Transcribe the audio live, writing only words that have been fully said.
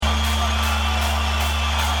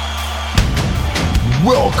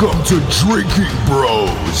Welcome to Drinking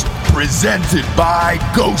Bros, presented by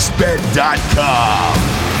GhostBed.com.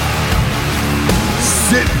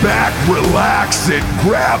 Sit back, relax, and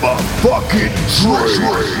grab a fucking drink.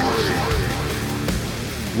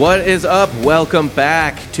 What is up? Welcome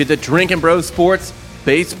back to the Drinking Bros Sports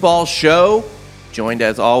Baseball Show. Joined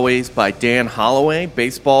as always by Dan Holloway.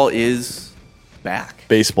 Baseball is back.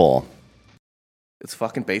 Baseball. It's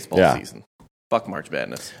fucking baseball season. Fuck March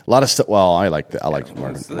Madness. A lot of stuff. Well, I like March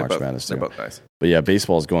Madness too. They're both nice. But yeah,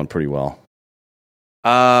 baseball is going pretty well.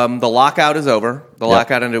 The lockout is over. The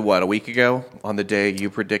lockout ended, a week ago on the day you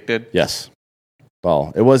predicted? Yes.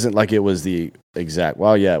 Well, it wasn't like it was the exact...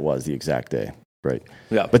 Well, yeah, it was the exact day. Right.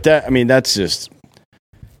 Yeah. But that's just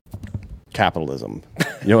capitalism.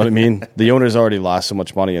 You know what I mean? The owners already lost so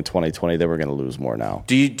much money in 2020, they were going to lose more now.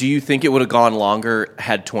 Do you think it would have gone longer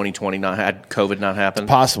had 2020 had COVID not happened? It's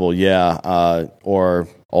possible, yeah. Or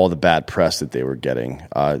all the bad press that they were getting.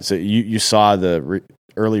 So you saw the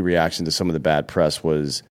early reaction to some of the bad press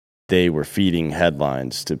was they were feeding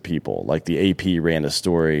headlines to people. Like the AP ran a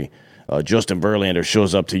story, Justin Verlander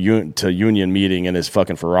shows up to union meeting in his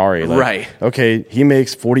fucking Ferrari. Like, right. Okay, he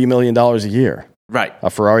makes $40 million a year. Right. A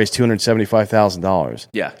Ferrari's $275,000.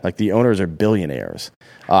 Yeah. Like the owners are billionaires.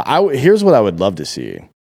 Here's what I would love to see.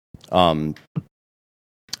 I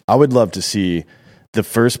would love to see the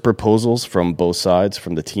first proposals from both sides,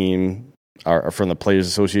 from the team, or from the Players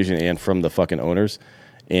Association and from the fucking owners,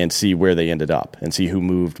 and see where they ended up and see who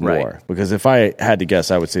moved more. Right. Because if I had to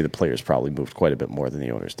guess, I would say the players probably moved quite a bit more than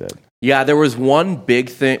the owners did. Yeah, there was one big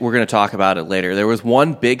thing. We're going to talk about it later. There was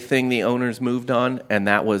one big thing the owners moved on, and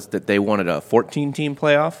that was that they wanted a 14-team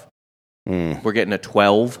playoff. We're getting a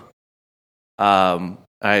 12. I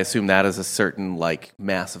assume that is a certain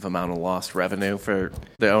massive amount of lost revenue for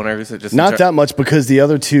the owners. Not that much, because the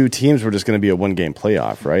other two teams were just going to be a one-game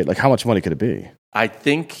playoff, right? Like, how much money could it be? I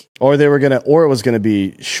think, or it was going to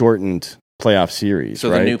be shortened playoff series. So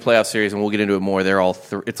right? The new playoff series, and we'll get into it more. They're all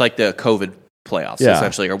it's like the COVID playoffs,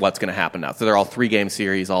 essentially, or what's going to happen now. So they're all 3-game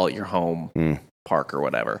series, all at your home park or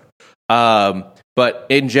whatever. But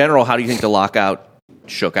in general, how do you think the lockout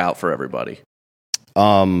shook out for everybody?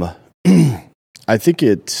 I think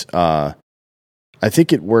it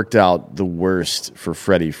worked out the worst for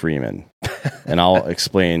Freddie Freeman, and I'll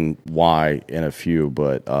explain why in a few.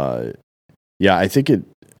 But I think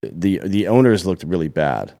the owners looked really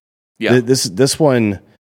bad. Yeah, this one,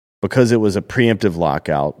 because it was a preemptive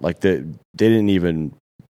lockout. Like they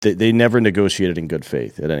never negotiated in good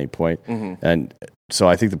faith at any point, and so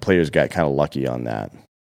I think the players got kind of lucky on that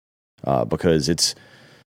because it's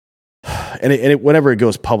whenever it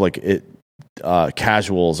goes public,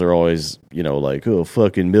 casuals are always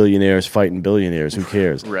fucking millionaires fighting billionaires. Who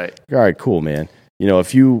cares? Right. All right, cool, man.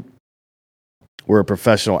 If you were a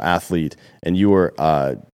professional athlete and you were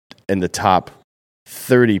in the top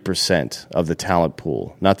 30% of the talent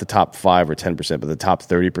pool, not the top 5 or 10%, but the top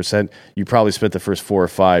 30%, you probably spent the first 4 or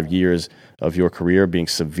 5 years of your career being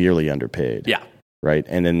severely underpaid. Yeah. Right.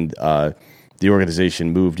 And then the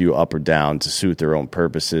organization moved you up or down to suit their own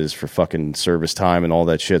purposes for fucking service time and all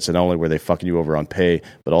that shit. So not only were they fucking you over on pay,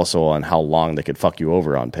 but also on how long they could fuck you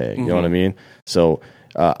over on pay. You know what I mean? So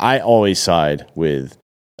I always side with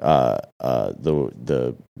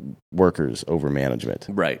the workers over management.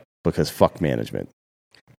 Right. Because fuck management.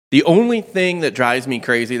 The only thing that drives me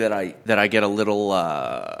crazy that I get a little,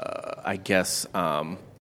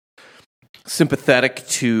 sympathetic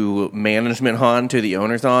to management on, to the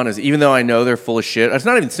owners on, is even though I know they're full of shit, it's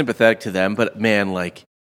not even sympathetic to them, but man,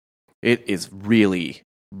 it is really,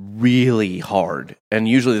 really hard, and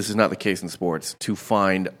usually this is not the case in sports, to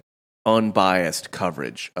find unbiased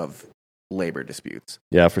coverage of labor disputes.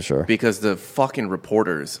 Yeah, for sure. Because the fucking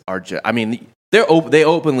reporters are just, they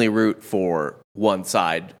openly root for one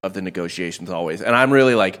side of the negotiations always. And I'm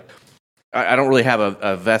really I don't really have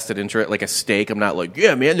a vested interest, like a stake. I'm not like,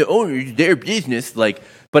 yeah, man, the owners, their business.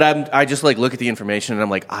 But I just look at the information and I'm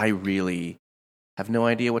like, I really have no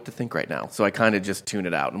idea what to think right now. So I kind of just tune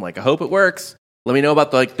it out. I'm like, I hope it works. Let me know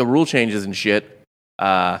about the rule changes and shit.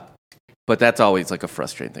 But that's always a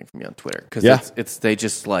frustrating thing for me on Twitter. Because they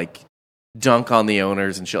just dunk on the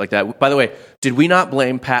owners and shit like that. By the way, did we not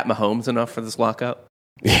blame Pat Mahomes enough for this lockout?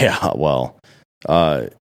 Yeah, well, I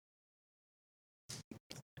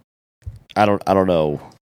don't know.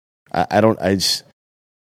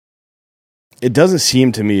 It doesn't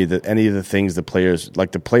seem to me that any of the things the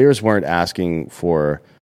players weren't asking for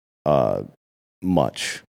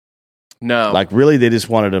much. No. Really, they just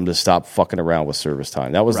wanted them to stop fucking around with service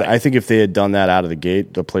time. That was, right. I think if they had done that out of the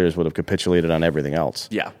gate, the players would have capitulated on everything else.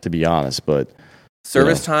 Yeah. To be honest, but...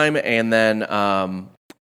 Service time, and then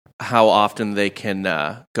how often they can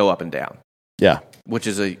go up and down. Yeah. Which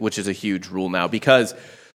is a huge rule now, because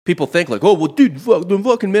people think like, oh, well, dude, the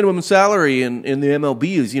fucking minimum salary in the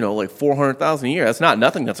MLB is, like $400,000 a year. That's not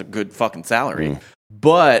nothing. That's a good fucking salary.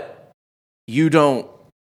 But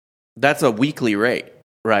that's a weekly rate,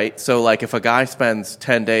 right? So like if a guy spends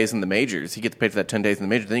 10 days in the majors, he gets paid for that 10 days in the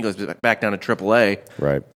majors, then he goes back down to AAA,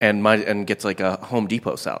 right? And gets like a Home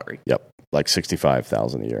Depot salary. Yep. Like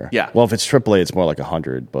 $65,000 a year. Yeah. Well, if it's AAA, it's more like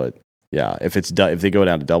 100, but yeah, if they go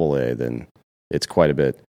down to AA, then it's quite a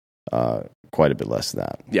bit less than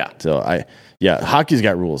that. Yeah. So hockey's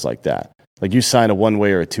got rules like that. Like you sign a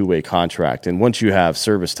one-way or a two-way contract, and once you have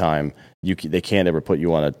service time, they can't ever put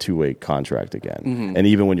you on a two-way contract again. Mm-hmm. And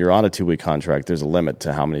even when you're on a two-way contract, there's a limit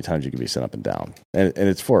to how many times you can be sent up and down, and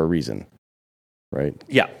it's for a reason, right?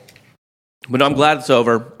 Yeah. But I'm glad it's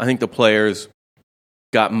over. I think the players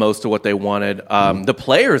got most of what they wanted. The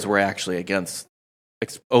players were actually against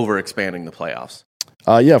over expanding the playoffs.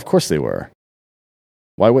 Yeah, of course they were.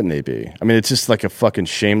 Why wouldn't they be? I mean, it's just like a fucking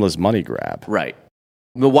shameless money grab. Right.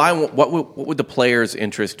 But what would the players'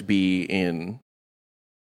 interest be in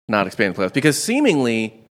not expanding the playoffs? Because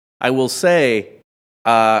seemingly, I will say,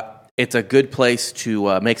 it's a good place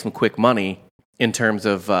to make some quick money in terms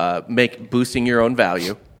of boosting your own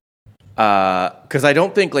value. Because I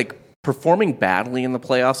don't think like performing badly in the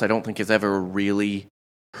playoffs, I don't think has ever really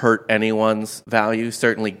hurt anyone's value.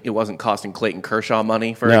 Certainly, it wasn't costing Clayton Kershaw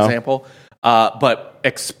money, for example. But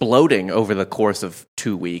exploding over the course of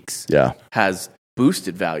 2 weeks has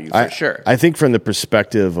boosted value for sure. I think from the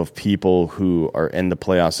perspective of people who are in the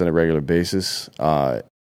playoffs on a regular basis,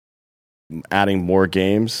 adding more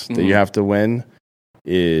games that you have to win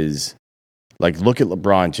is like, look at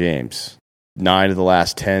LeBron James. 9 of the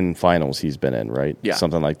last 10 finals he's been in, right? Yeah.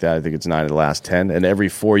 Something like that. I think it's 9 of the last 10. And every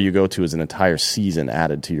 4 you go to is an entire season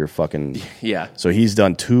added to your fucking... Yeah. So he's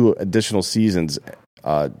done 2 additional seasons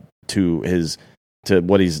to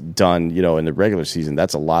what he's done, in the regular season.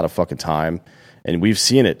 That's a lot of fucking time. And we've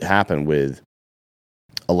seen it happen with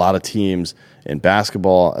a lot of teams in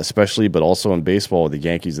basketball, especially, but also in baseball with the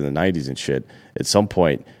Yankees in the 90s and shit. At some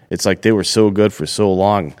point, it's like they were so good for so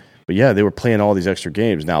long. But yeah, they were playing all these extra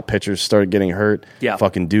games. Now pitchers started getting hurt. Yeah.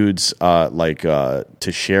 Fucking dudes like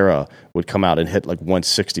Teixeira would come out and hit like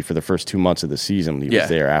 160 for the first 2 months of the season when he was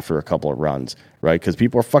there after a couple of runs, right? Because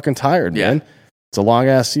people are fucking tired, man. It's a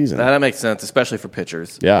long-ass season. That makes sense, especially for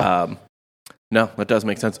pitchers. Yeah. No, that does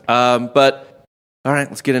make sense. But, all right,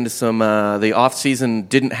 let's get into some... the off-season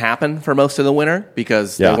didn't happen for most of the winter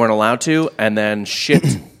because they weren't allowed to, and then shit...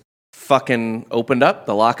 fucking opened up,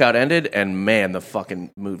 the lockout ended, and man, the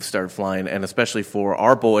fucking moves started flying, and especially for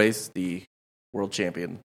our boys, the world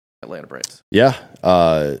champion Atlanta Braves. Yeah.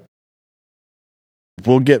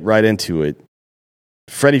 We'll get right into it.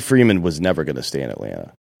 Freddie Freeman was never going to stay in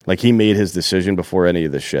Atlanta. Like, he made his decision before any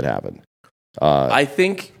of this shit happened. I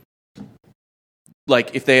think,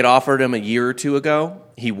 like, if they had offered him a year or two ago,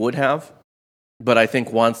 he would have. But I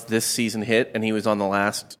think once this season hit and he was on the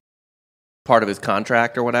last part of his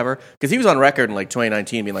contract or whatever, because he was on record in like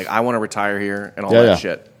 2019 being like, I want to retire here and all that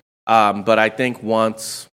shit. But I think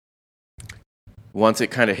once it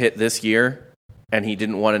kind of hit this year and he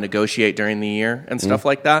didn't want to negotiate during the year and stuff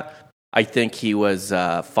like that, I think he was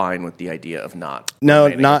fine with the idea of not. No,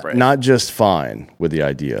 not just fine with the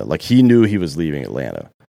idea. Like, he knew he was leaving Atlanta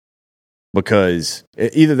because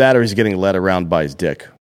either that or he's getting led around by his dick,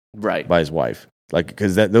 right, by his wife. Like,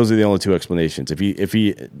 because those are the only two explanations. If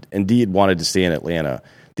he indeed wanted to stay in Atlanta,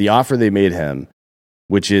 the offer they made him,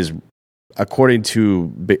 which is according to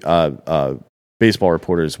baseball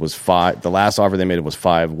reporters, was the last offer they made him was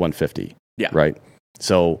 $5,150. Yeah, right.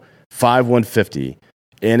 So $5,150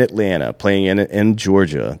 in Atlanta, playing in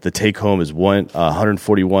Georgia. The take home is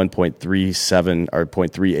 141.37 or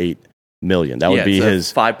 0.38 million. That would be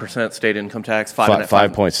his 5% state income tax,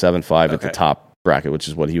 5.75 at the top bracket, which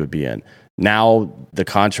is what he would be in. Now, the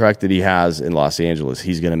contract that he has in Los Angeles,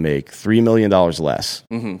 he's going to make $3 million less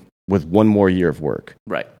with one more year of work.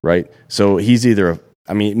 Right. So he's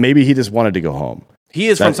maybe he just wanted to go home. He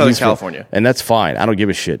is from Southern California. And that's fine. I don't give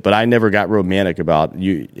a shit. But I never got romantic about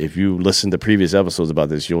you. If you listen to previous episodes about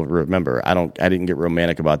this, you'll remember I didn't get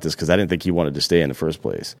romantic about this because I didn't think he wanted to stay in the first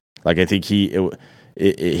place. Like, I think he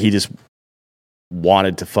just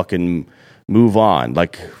wanted to fucking move on.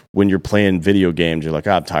 Like, when you're playing video games, you're like,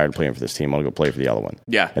 I'm tired of playing for this team. I want to go play for the other one.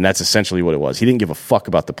 Yeah. And that's essentially what it was. He didn't give a fuck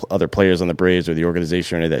about the other players on the Braves or the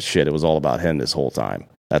organization or any of that shit. It was all about him this whole time.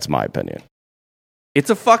 That's my opinion. It's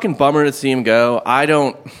a fucking bummer to see him go. I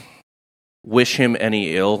don't wish him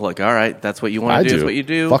any ill. Like, all right, that's what you want to do is what you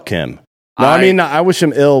do. Fuck him. No, I wish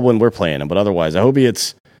him ill when we're playing him, but otherwise, I hope he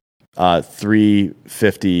hits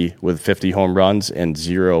 350 with 50 home runs and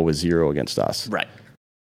 0 with 0 against us. Right.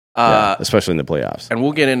 Especially in the playoffs. And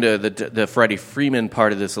we'll get into the Freddie Freeman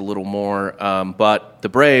part of this a little more. But the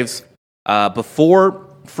Braves, before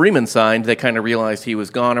Freeman signed, they kind of realized he was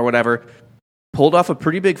gone or whatever, pulled off a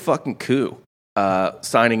pretty big fucking coup,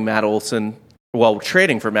 signing Matt Olson,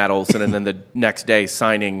 trading for Matt Olson, and then the next day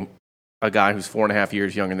signing a guy who's 4.5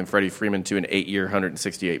 years younger than Freddie Freeman to an 8-year,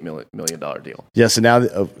 $168 million deal. Yeah, so now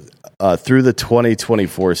through the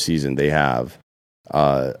 2024 season, they have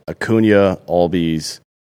Acuna, Albies,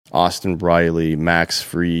 Austin Riley, Max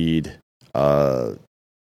Fried. Fuck,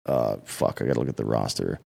 I gotta look at the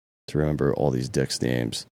roster to remember all these dicks'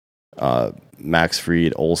 names. Max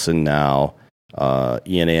Fried, Olson now,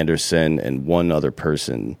 Ian Anderson, and one other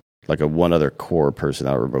person, one other core person,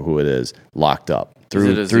 I don't remember who it is, locked up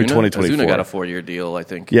through 2024. Azuna got a 4-year deal, I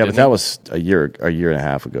think. Yeah, but that was a year and a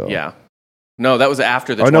half ago. Yeah. No, that was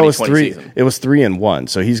after the 2020 season. It was 3 and 1.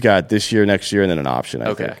 So he's got this year, next year, and then an option,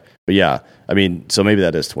 I think. But yeah, I mean, so maybe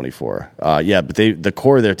that is 24. Yeah, but the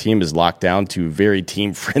core of their team is locked down to very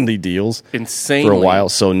team-friendly deals. Insanely. For a while.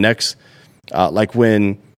 So next, like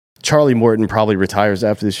when Charlie Morton probably retires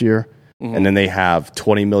after this year, and then they have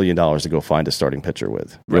 $20 million to go find a starting pitcher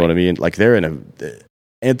with. You know what I mean? Like they're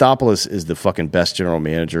Anthopoulos is the fucking best general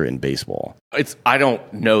manager in baseball. I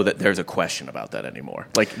don't know that there's a question about that anymore.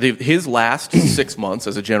 Like his last 6 months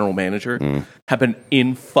as a general manager have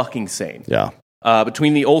been fucking insane. Yeah.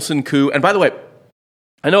 Between the Olsen coup, and by the way,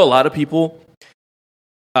 I know a lot of people,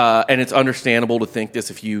 and it's understandable to think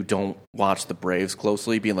this if you don't watch the Braves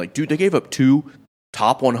closely, being like, dude, they gave up 2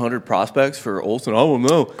 top 100 prospects for Olsen. I don't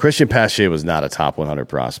know. Christian Pache was not a top 100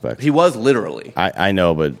 prospect. He was literally. I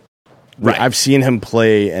know, but right. I've seen him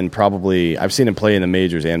play, and I've seen him play in the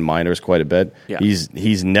majors and minors quite a bit. Yeah.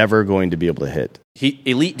 He's never going to be able to hit.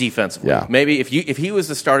 Elite defensively. Yeah. Maybe if he was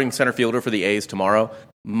the starting center fielder for the A's tomorrow,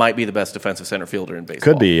 might be the best defensive center fielder in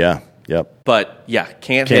baseball. Could be, yeah. Yep. But yeah,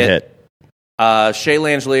 can't hit. Shea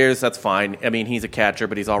Langeliers, that's fine. I mean, he's a catcher,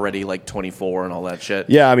 but he's already like 24 and all that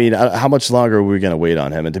shit. Yeah, I mean, how much longer are we going to wait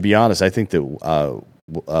on him? And to be honest, I think that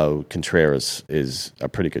Contreras is a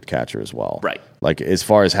pretty good catcher as well. Right. Like as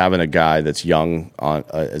far as having a guy that's young on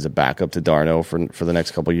as a backup to d'Arnaud for the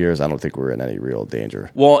next couple of years, I don't think we're in any real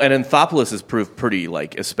danger. Well, and Anthopoulos has proved pretty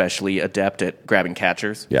especially adept at grabbing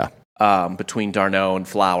catchers. Yeah. Between d'Arnaud and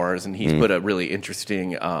Flowers, and he's put a really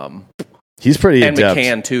interesting. He's pretty and adept.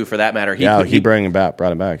 McCann too, for that matter. He brought him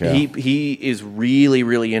back. Yeah. He is really,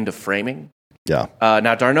 really into framing. Yeah.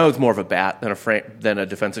 Now D'Arnaud's more of a bat than a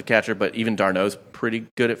defensive catcher, but even D'Arnaud's pretty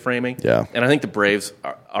good at framing. Yeah. And I think the Braves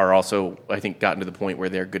are also, I think, gotten to the point where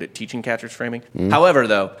they're good at teaching catchers framing. However,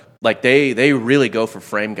 though, like they really go for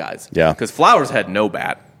frame guys. Yeah. Because Flowers had no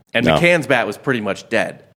bat, and McCann's bat was pretty much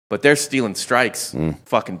dead. But they're stealing strikes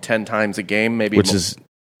fucking 10 times a game, maybe. Which is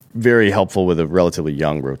very helpful with a relatively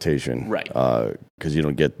young rotation. Right. Because you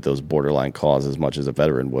don't get those borderline calls as much as a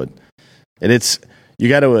veteran would. And you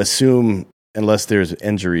got to assume, unless there's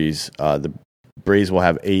injuries, the Braves will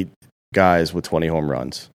have 8 guys with 20 home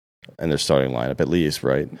runs in their starting lineup, at least,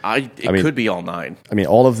 right? It could be all 9. I mean,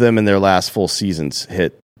 all of them in their last full seasons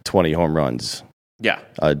hit 20 home runs. Yeah.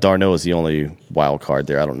 d'Arnaud is the only wild card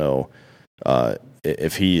there. I don't know. I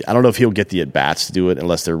don't know if he'll get the at bats to do it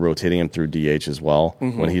unless they're rotating him through DH as well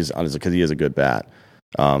when he's on, because he has a good bat.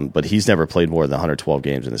 But he's never played more than 112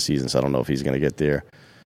 games in the season, so I don't know if he's going to get there.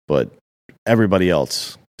 But everybody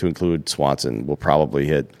else, to include Swanson, will probably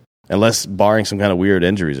hit, unless barring some kind of weird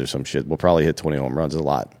injuries or some shit, will probably hit 20 home runs. It's a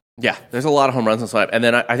lot. Yeah, there's a lot of home runs on the lineup. And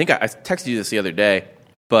then I think I texted you this the other day,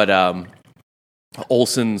 but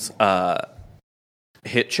Olson's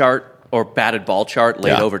hit chart or batted ball chart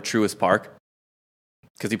laid over Truist Park,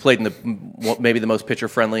 because he played in maybe the most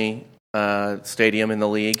pitcher-friendly stadium in the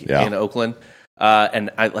league in Oakland.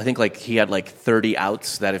 And I think he had 30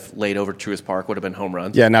 outs that if laid over Truist Park would have been home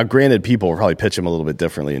runs. Yeah, now granted, people will probably pitch him a little bit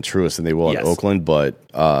differently in Truist than they will in Oakland, but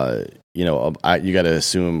you got to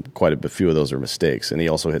assume quite a few of those are mistakes. And he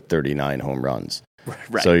also hit 39 home runs.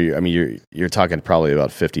 Right. So you're talking probably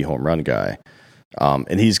about 50 home run guy,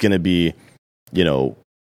 and he's going to be,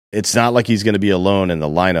 it's not like he's going to be alone in the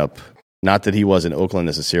lineup. Not that he was in Oakland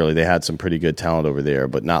necessarily. They had some pretty good talent over there,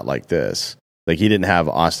 but not like this. Like, he didn't have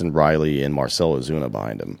Austin Riley and Marcell Ozuna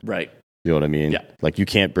behind him. Right. You know what I mean? Yeah. Like, you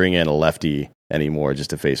can't bring in a lefty anymore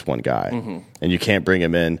just to face one guy. Mm-hmm. And you can't bring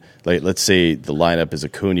him in. Like, let's say the lineup is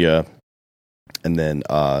Acuna and then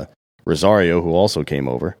Rosario, who also came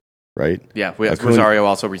over, right? Yeah, Rosario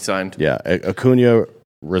also resigned. Yeah, Acuna,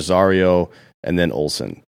 Rosario, and then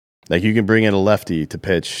Olsen. Like, you can bring in a lefty to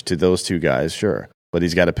pitch to those two guys, sure. but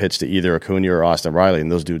he's got to pitch to either Acuna or Austin Riley,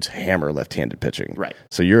 and those dudes hammer left-handed pitching. Right.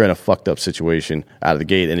 So you're in a fucked up situation out of the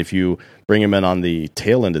gate, and if you bring him in on the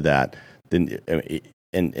tail end of that, then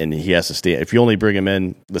and he has to stay. If you only bring him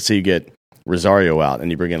in, let's say you get Rosario out,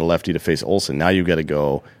 and you bring in a lefty to face Olsen, now you've got to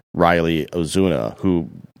go Riley, Ozuna, who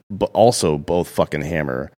also both fucking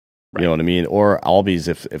hammer. You know what I mean? Or Albies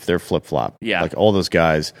if they're flip-flop. Yeah. Like all those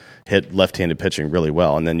guys hit left-handed pitching really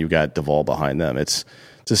well, and then you got Duvall behind them. It's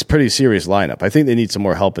a pretty serious lineup. I think they need some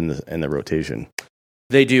more help in the rotation.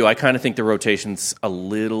 They do. I kind of think the rotation's a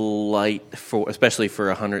little light, especially for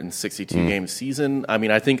a 162-game season. I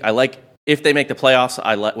mean, I like if they make the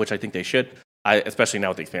playoffs, which I think they should. Especially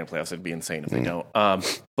now with the expanded playoffs, it'd be insane if they don't.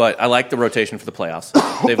 But I like the rotation for the playoffs.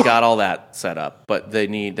 They've got all that set up, but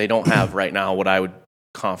they don't have right now what I would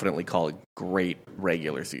confidently call a great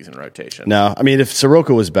regular season rotation. No, I mean, if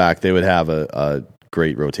Soroka was back, they would have a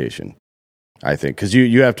great rotation, I think. Because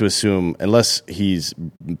you have to assume, unless he's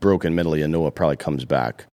broken mentally, and Noah probably comes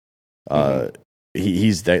back,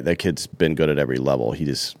 he's that kid's been good at every level. He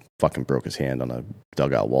just fucking broke his hand on a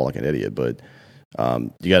dugout wall like an idiot. But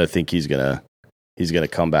you got to think he's gonna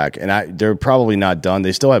come back. And they're probably not done.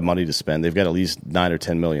 They still have money to spend. They've got at least $9 or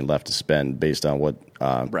 $10 million left to spend based on what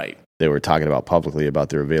they were talking about publicly about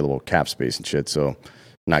their available cap space and shit. So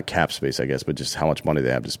not cap space, I guess, but just how much money they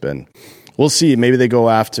have to spend. We'll see. Maybe they go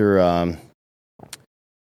after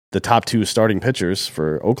the top two starting pitchers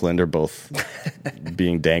for Oakland are both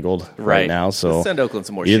being dangled right now. So let's send Oakland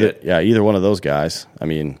some more shit. Yeah, either one of those guys. I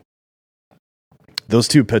mean, those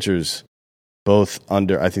two pitchers, I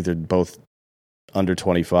think they're both under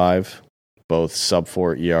 25, both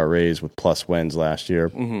sub-4 ERAs with plus wins last year.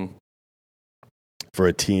 Mm-hmm. For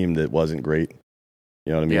a team that wasn't great.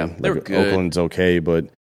 You know what I mean? Yeah, they were good. Oakland's okay, but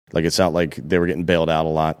it's not like they were getting bailed out a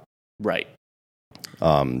lot. Right.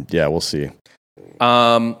 Yeah, we'll see.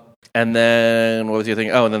 And then what was the other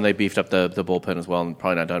thing? Oh, and then they beefed up the bullpen as well, and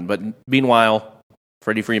probably not done. But meanwhile,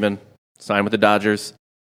 Freddie Freeman signed with the Dodgers.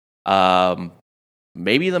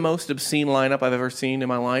 Maybe the most obscene lineup I've ever seen in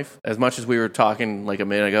my life. As much as we were talking like a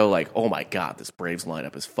minute ago, like, oh my God, this Braves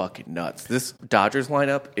lineup is fucking nuts. This Dodgers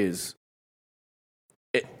lineup is...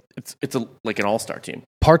 It's like an all-star team.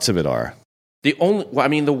 Parts of it are.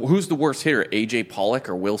 Who's the worst hitter? AJ Pollock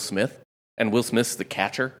or Will Smith? And Will Smith's the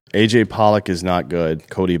catcher. AJ Pollock is not good.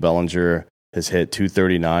 Cody Bellinger has hit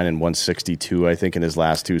 239 and 162, I think, in his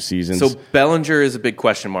last two seasons. So Bellinger is a big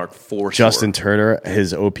question mark for Justin Turner,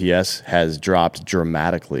 his OPS has dropped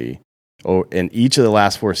dramatically. In each of the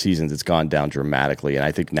last 4 seasons, it's gone down dramatically, and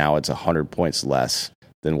I think now it's 100 points less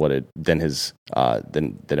than it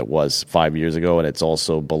was 5 years ago, and it's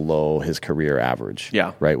also below his career average.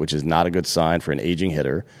 Yeah, right, which is not a good sign for an aging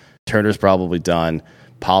hitter. Turner's probably done.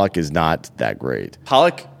 Pollock is not that great.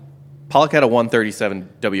 Pollock had a 137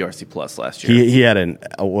 WRC plus last year. He had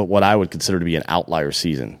what I would consider to be an outlier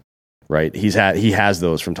season. Right, he has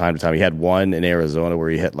those from time to time. He had one in Arizona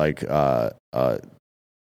where he hit like he had like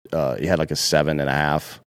a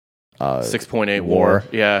 7.5. 6.8 WAR,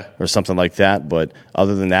 yeah, or something like that. But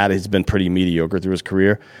other than that, he's been pretty mediocre through his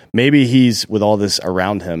career. Maybe he's with all this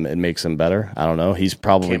around him, it makes him better. I don't know. He's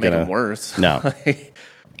probably can't make him worse. No,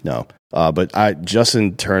 no. But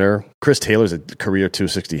Justin Turner, Chris Taylor's a career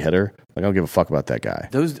 260 hitter. I don't give a fuck about that guy.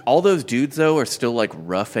 All those dudes though are still like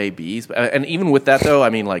rough ABs, and even with that though, I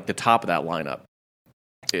mean like the top of that lineup.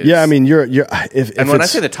 Yeah, I mean you're and when I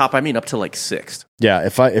say the top, I mean up to like 6th. Yeah,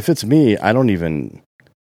 if it's me, I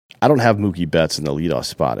don't have Mookie Betts in the leadoff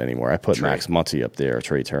spot anymore. I put Max Muncy up there, or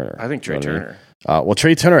Trey Turner. I think Trey Turner. Well,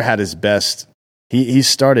 Trey Turner had his best. He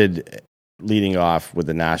started leading off with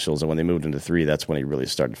the Nationals, and when they moved into 3, that's when he really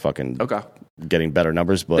started fucking getting better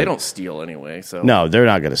numbers. But they don't steal anyway, so no, they're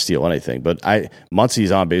not going to steal anything. But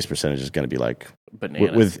Muncy's on base percentage is going to be like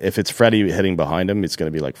bananas. If it's Freddie hitting behind him, it's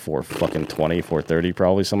going to be like 420, 430,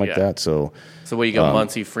 probably something like that. So what you go?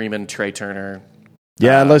 Muncy, Freeman, Trey Turner.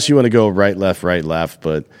 Yeah, unless you want to go right, left.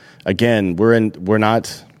 But again,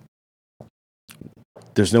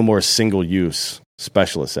 there's no more single use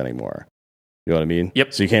specialists anymore. You know what I mean?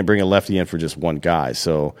 Yep. So you can't bring a lefty in for just one guy.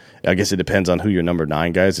 So I guess it depends on who your number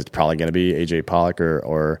 9 guy is. It's probably going to be AJ Pollock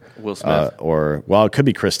or Will Smith. It could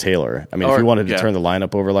be Chris Taylor. I mean, if you wanted to turn the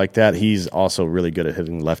lineup over like that, he's also really good at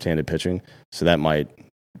hitting left-handed pitching. So that might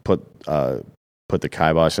put the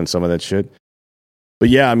kibosh on some of that shit. But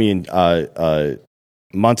yeah, I mean,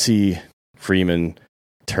 Muncy, Freeman,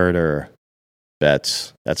 Turner,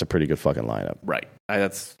 Betts. That's a pretty good fucking lineup. Right.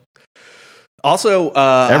 That's also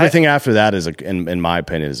everything after that is, in my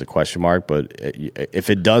opinion, is a question mark. But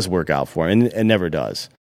if it does work out for him, and it never does,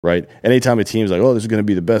 right? Anytime a team's like, "Oh, this is going to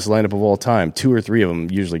be the best lineup of all time," 2 or 3 of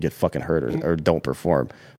them usually get fucking hurt or don't perform.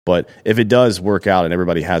 But if it does work out and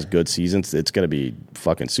everybody has good seasons, it's going to be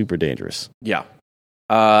fucking super dangerous. Yeah.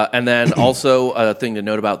 And then also a thing to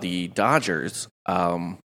note about the Dodgers.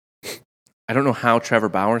 I don't know how Trevor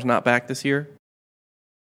Bauer's not back this year.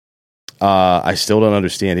 I still don't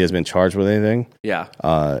understand. He hasn't been charged with anything. Yeah.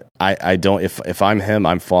 I don't. If I'm him,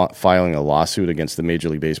 I'm filing a lawsuit against the Major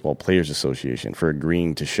League Baseball Players Association for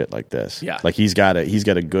agreeing to shit like this. Yeah. Like he's got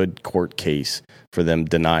a good court case for them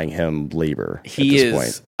denying him labor. He at this is.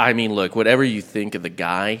 Point. I mean, look, whatever you think of the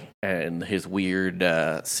guy and his weird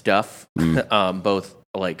stuff, both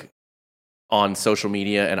like on social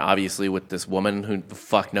media and obviously with this woman who the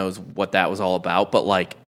fuck knows what that was all about, but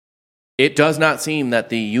like. It does not seem that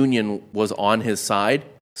the union was on his side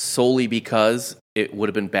solely because it would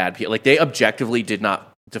have been bad people. Like, they objectively did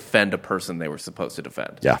not defend a person they were supposed to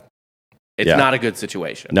defend. Yeah. It's not a good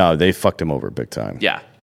situation. No, they fucked him over big time. Yeah.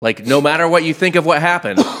 Like, no matter what you think of what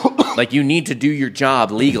happened, like, you need to do your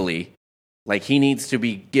job legally. Like, he needs to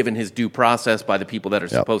be given his due process by the people that are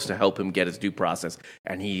supposed to help him get his due process.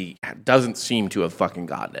 And he doesn't seem to have fucking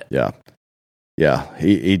gotten it. Yeah. Yeah,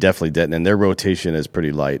 he definitely didn't. And their rotation is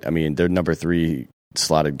pretty light. I mean, their number 3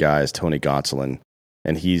 slotted guy is Tony Gonsolin,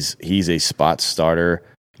 and he's a spot starter,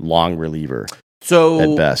 long reliever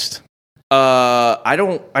at best. I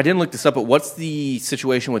didn't look this up, but what's the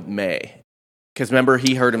situation with May? Because remember,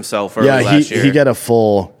 he hurt himself early last year. He got a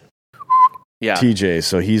full TJ,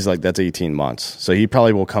 so he's like, that's 18 months. So he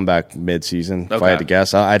probably will come back mid-season. If I had to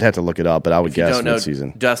guess, I'd have to look it up, but I would guess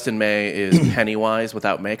mid-season. Dustin May is Pennywise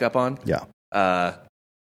without makeup on. Yeah.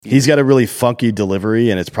 He's got a really funky delivery,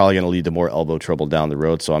 and it's probably going to lead to more elbow trouble down the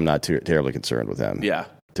road, so I'm not terribly concerned with him,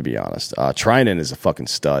 to be honest. Trinan is a fucking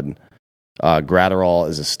stud. Gratterall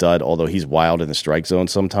is a stud, although he's wild in the strike zone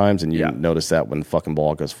sometimes, and you notice that when the fucking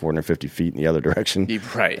ball goes 450 feet in the other direction.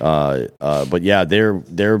 Right. But yeah,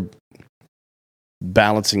 they're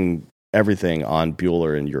balancing everything on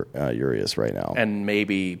Buehler and Urias right now. And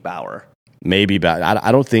maybe Bauer.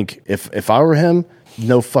 I don't think, if I were him,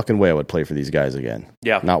 no fucking way I would play for these guys again.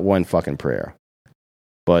 Yeah. Not one fucking prayer.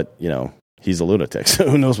 But, he's a lunatic, so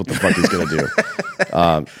who knows what the fuck he's going to do.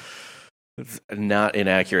 It's not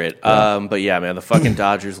inaccurate. Yeah. But yeah, man, the fucking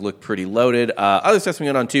Dodgers look pretty loaded. Other stuff's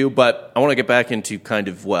going on too, but I want to get back into kind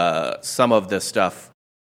of some of the stuff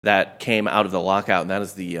that came out of the lockout, and that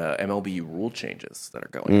is the MLB rule changes that are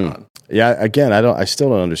going on. Yeah, again, I still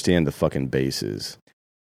don't understand the fucking bases.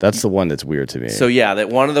 That's the one that's weird to me. So yeah, that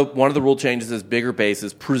one of the rule changes is bigger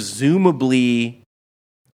bases. Presumably,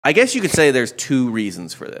 I guess you could say there's 2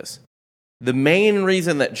 reasons for this. The main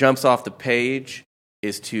reason that jumps off the page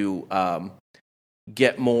is to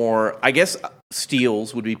get more, I guess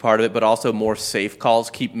steals would be part of it, but also more safe calls,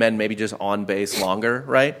 keep men maybe just on base longer,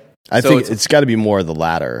 right? I think it's got to be more of the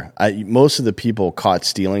latter. Most of the people caught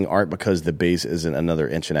stealing aren't because the base isn't another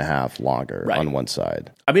 1.5 inches longer on one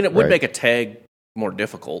side. I mean, it would make a tag more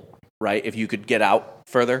difficult, right? If you could get out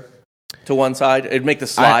further to one side, it'd make the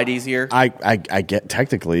slide easier. I get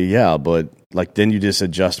technically, yeah, but like then you just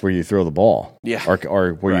adjust where you throw the ball,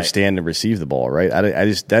 or where you stand and receive the ball, right? I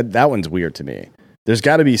just that one's weird to me. There's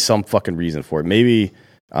got to be some fucking reason for it. Maybe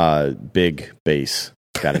big base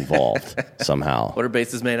got involved somehow. What are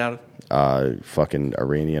bases made out of? Fucking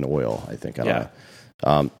Iranian oil, I think. I don't know.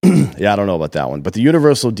 I don't know about that one. But the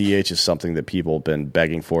universal DH is something that people have been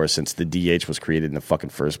begging for since the DH was created in the fucking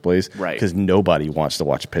first place. Right. Because nobody wants to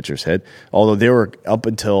watch pitchers hit. Although they were, up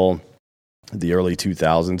until the early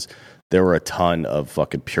 2000s, there were a ton of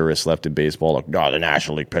fucking purists left in baseball. Like, the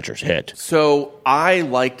National League pitchers hit. So I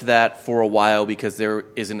liked that for a while because there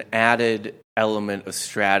is an added element of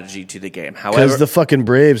strategy to the game. However, because the fucking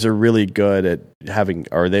Braves are really good at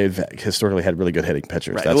they've historically had really good hitting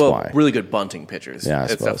pitchers. Right. That's why. Really good bunting pitchers. Yeah,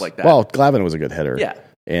 and stuff like that. Well, Glavine was a good hitter. Yeah.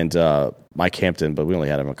 And Mike Hampton, but we only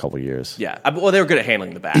had him a couple of years. Yeah. Well, they were good at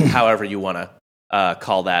handling the bat, however you want to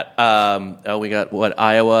call that. We got,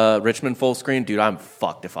 Iowa, Richmond full screen? Dude, I'm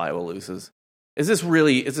fucked if Iowa loses. Is this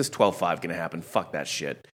 12-5 going to happen? Fuck that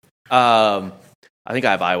shit. I think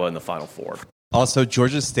I have Iowa in the Final Four. Also,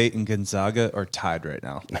 Georgia State and Gonzaga are tied right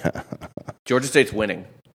now. Georgia State's winning.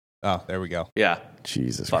 Oh, there we go. Yeah.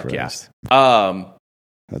 Jesus Fuck Christ. Yeah.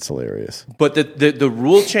 That's hilarious. But the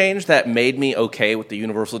rule change that made me okay with the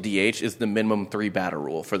universal DH is the minimum 3 batter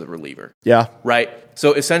rule for the reliever. Yeah. Right?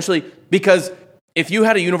 So essentially, because if you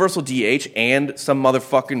had a universal DH and some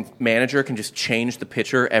motherfucking manager can just change the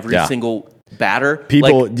pitcher every single batter,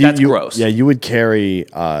 that's gross. Yeah, you would carry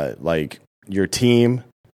your team,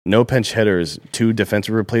 no pinch hitters, 2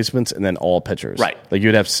 defensive replacements, and then all pitchers. Right. Like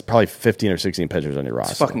you'd have probably 15 or 16 pitchers on your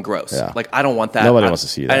roster. It's fucking gross. Yeah. Like I don't want that. Nobody wants to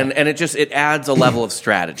see that. And it adds a level of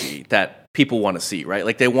strategy that people want to see, right?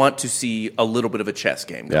 Like they want to see a little bit of a chess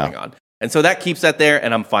game going on. And so that keeps that there,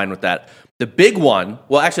 and I'm fine with that. The big one,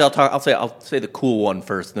 well, actually, I'll say the cool one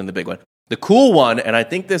first, and then the big one. The cool one, and I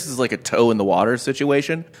think this is like a toe in the water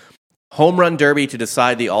situation, home run derby to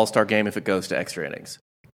decide the All-Star game if it goes to extra innings.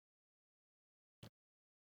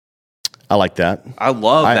 I like that. I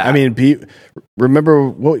love that. I mean, remember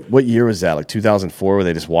what year was that? Like 2004, where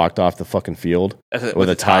they just walked off the fucking field with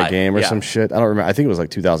a tie game or some shit. I don't remember. I think it was like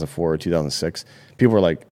 2004 or 2006. People were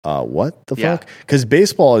like, "What the fuck?" Because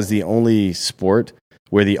baseball is the only sport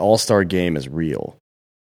where the All-Star game is real.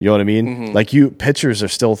 You know what I mean? Mm-hmm. Like pitchers are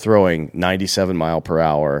still throwing 97 mile per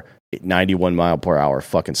hour, 91 mile per hour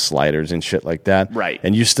fucking sliders and shit like that. Right.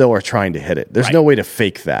 And you still are trying to hit it. There's no way to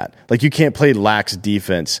fake that. Like you can't play lax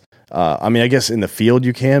defense. I mean, I guess in the field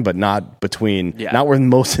you can, but not not where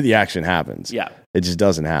most of the action happens. Yeah. It just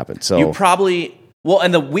doesn't happen. So you probably,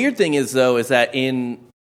 and the weird thing is though, is that in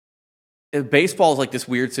baseball is like this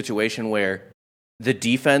weird situation where the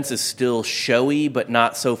defense is still showy, but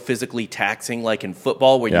not so physically taxing like in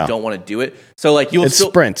football where you don't want to do it. So like it's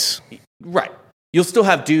sprints. Right. You'll still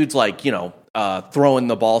have dudes like, throwing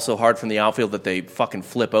the ball so hard from the outfield that they fucking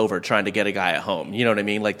flip over trying to get a guy at home. You know what I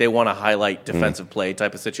mean? Like they want to highlight defensive play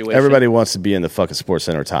type of situation. Everybody wants to be in the fucking Sports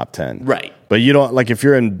Center top 10. Right. But you don't, like if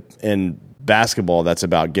you're in basketball, that's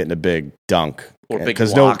about getting a big dunk. Or big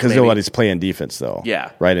Because block, nobody's playing defense though.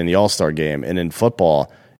 Yeah. Right, in the All-Star game. And in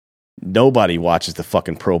football, nobody watches the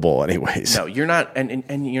fucking Pro Bowl anyways. No, you're not,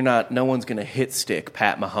 and you're not, no one's going to hit stick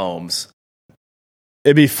Pat Mahomes.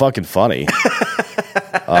 It'd be fucking funny.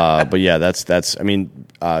 But yeah, that's. I mean,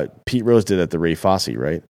 Pete Rose did it at the Ray Fosse,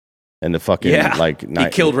 right? And the fucking he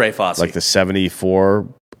killed Ray Fosse, like the '74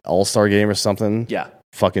 All-Star game or something. Yeah,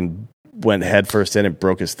 fucking went head first in and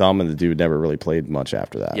broke his thumb, and the dude never really played much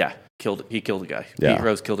after that. Yeah, he killed a guy. Yeah. Pete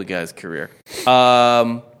Rose killed a guy's career.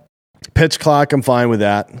 Pitch clock, I'm fine with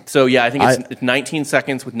that. So yeah, I think it's 19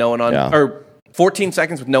 seconds with no one on, or 14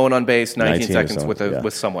 seconds with no one on base, 19 seconds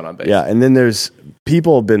with someone on base. Yeah, and then there's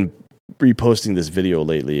people have been reposting this video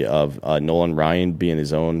lately of Nolan Ryan being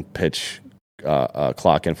his own pitch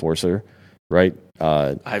clock enforcer, right?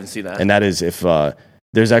 I haven't seen that. And that is if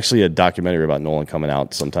there's actually a documentary about Nolan coming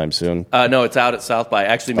out sometime soon. No, it's out at South by.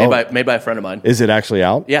 Actually, made by a friend of mine. Is it actually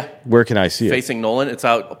out? Yeah. Where can I see it? Facing Nolan. It's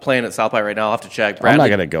out playing at South by right now. I'll have to check. I'm not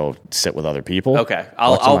going to go sit with other people. Okay.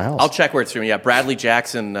 I'll check where it's streaming. Yeah, Bradley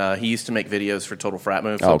Jackson, he used to make videos for Total Frat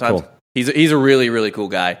Move sometimes. Oh, cool. He's a really, really cool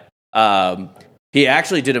guy. He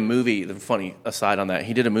actually did a movie, the funny aside on that,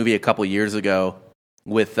 he did a movie a couple years ago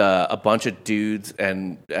with a bunch of dudes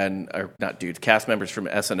or not dudes, cast members from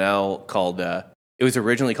SNL called, it was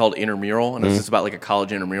originally called Intramural, and it was just about like a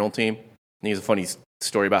college intramural team. And he has a funny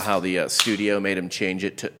story about how the studio made him change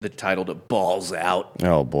it to the title to Balls Out.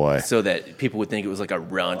 Oh, boy. So that people would think it was like a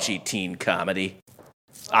raunchy teen comedy.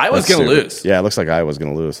 I was going to lose. Yeah, it looks like I was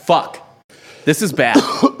going to lose. Fuck. This is bad.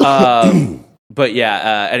 But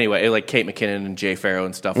yeah, anyway, like Kate McKinnon and Jay Farrow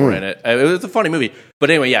and stuff were in it. It was a funny movie. But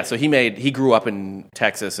anyway, yeah, so he grew up in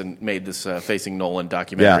Texas and made this Facing Nolan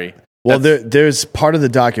documentary. Yeah. Well, there's part of the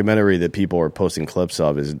documentary that people are posting clips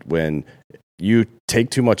of is when you take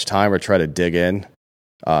too much time or try to dig in.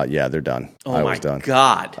 Yeah, they're done. Oh I was done.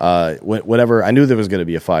 God. Whenever I knew there was going to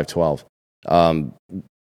be a 5-12.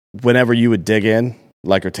 Whenever you would dig in,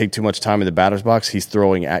 like, or take too much time in the batter's box, he's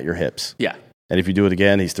throwing at your hips. Yeah. And if you do it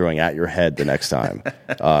again, he's throwing at your head the next time.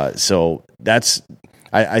 So that's,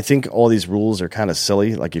 I think all these rules are kind of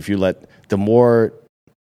silly. Like if you let the more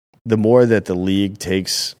that the league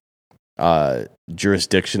takes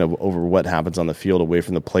jurisdiction over what happens on the field away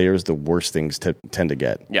from the players, the worse things tend to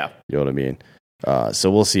get. Yeah. You know what I mean? So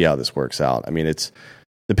we'll see how this works out. I mean,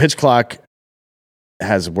 the pitch clock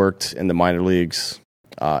has worked in the minor leagues,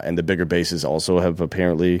 and the bigger bases also have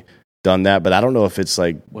apparently done that, but I don't know if it's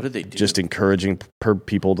like, what did they do? Just encouraging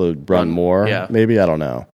people to run more. Yeah. Maybe, I don't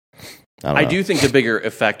know. I do think the bigger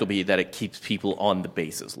effect will be that it keeps people on the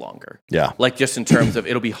bases longer. Yeah. Like just in terms of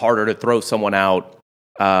it'll be harder to throw someone out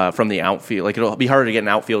from the outfield. Like it'll be harder to get an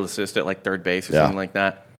outfield assist at like third base or something like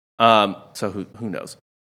that. So who knows?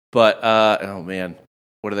 But oh man,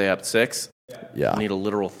 what are they up 6? Yeah. I need a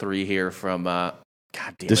literal 3 here from God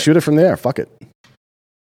damn Just shoot it from there. Fuck it.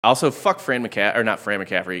 Also, fuck Fran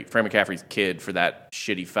McCaffrey's kid for that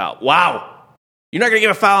shitty foul. Wow. You're not going to give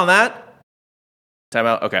a foul on that?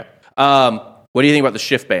 Timeout? Okay. What do you think about the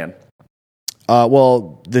shift ban?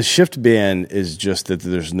 Well, the shift ban is just that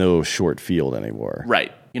there's no short field anymore.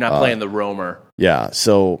 Right. You're not playing the roamer. Yeah,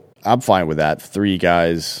 so I'm fine with that. 3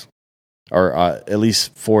 guys, or at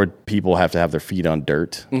least 4 people have to have their feet on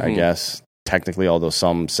dirt, I guess. Technically, although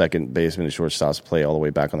some second basemen and shortstops play all the way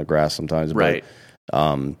back on the grass sometimes. Right. But,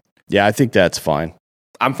 Yeah, I think that's fine.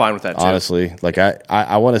 I'm fine with that too. Honestly, like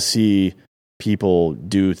I want to see people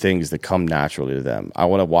do things that come naturally to them. I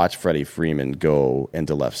want to watch Freddie Freeman go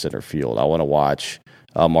into left center field. I want to watch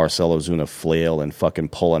Marcelo Zuna flail and fucking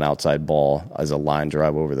pull an outside ball as a line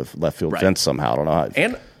drive over the left field fence somehow. I don't know how.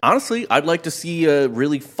 And honestly, I'd like to see a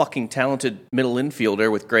really fucking talented middle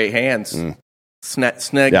infielder with great hands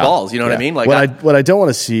snag balls. You know what I mean? Like what I don't want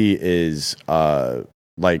to see is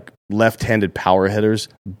like left-handed power hitters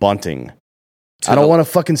bunting. I don't want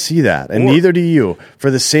to fucking see that, and neither do you. For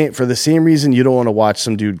the same reason, you don't want to watch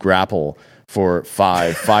some dude grapple for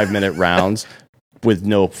 5-minute rounds with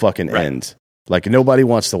no fucking end. Like nobody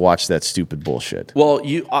wants to watch that stupid bullshit. Well,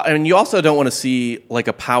 you also don't want to see like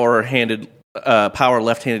a power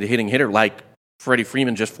left-handed hitting hitter like Freddie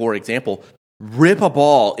Freeman, just for example, rip a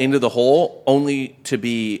ball into the hole only to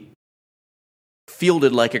be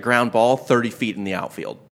fielded like a ground ball 30 feet in the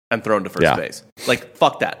outfield and thrown to first base. Like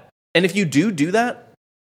fuck that. And if you do that,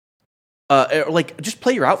 like just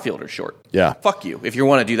play your outfielder short. Yeah. Fuck you. If you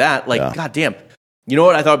want to do that, like goddamn. You know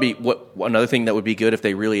what I thought would be another thing that would be good if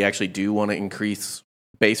they really actually do want to increase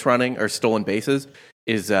base running or stolen bases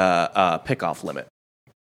is a pickoff limit.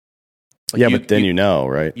 Like but then you know,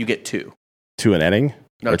 right? You get 2. 2 an inning?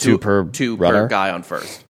 No, or two per guy on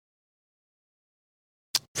first.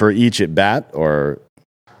 For each at bat, or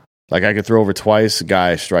like I could throw over twice, a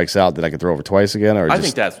guy strikes out, then I could throw over twice again, or I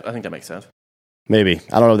think that makes sense. Maybe.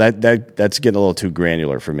 I don't know. That's getting a little too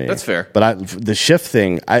granular for me. That's fair. But the shift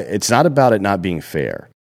thing, it's not about it not being fair.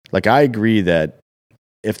 Like I agree that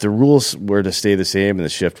if the rules were to stay the same and the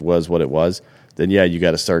shift was what it was, then yeah, you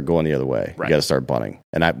got to start going the other way. Right. You got to start bunting.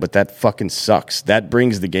 But that fucking sucks. That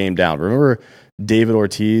brings the game down. Remember David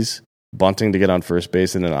Ortiz bunting to get on first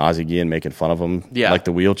base and then Ozzie Guillen making fun of him? Yeah. Like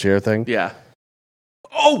the wheelchair thing? Yeah.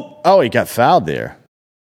 Oh, he got fouled there.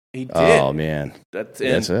 He did. Oh, man. That's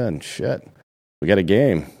in. That's in. Shit. We got a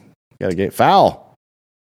game. Foul.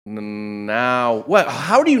 Now, what?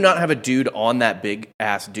 How do you not have a dude on that big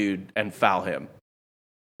ass dude and foul him?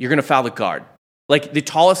 You're going to foul the guard. Like the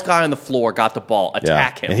tallest guy on the floor got the ball.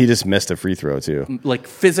 Attack him. And he just missed a free throw too. Like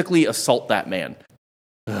physically assault that man.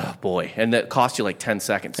 Oh, boy. And that cost you like 10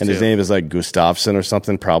 seconds and too. His name is like Gustafsson or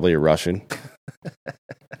something, probably a Russian.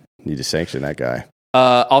 Need to sanction that guy.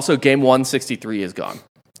 Also, game 163 is gone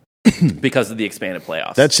because of the expanded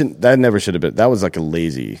playoffs. That never should have been. That was like a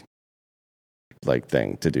lazy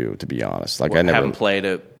thing to do, to be honest. Like I never have him play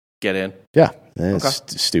to get in. Yeah,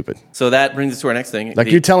 it's stupid. So that brings us to our next thing.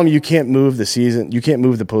 Like you're telling me you can't move the season, you can't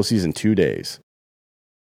move the postseason 2 days.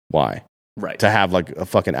 Why? Right. To have like a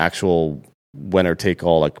fucking actual winner take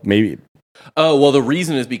all, like maybe. Oh, well, the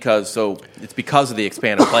reason is because it's because of the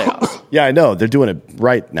expanded playoffs. Yeah, I know. They're doing it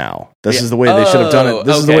right now. This is the way they should have done it.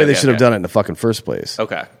 This is the way they should have done it in the fucking first place.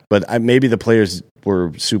 Okay. But maybe the players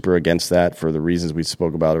were super against that for the reasons we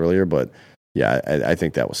spoke about earlier. But yeah, I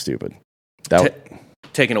think that was stupid.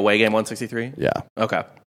 Taking away game 163? Yeah. Okay.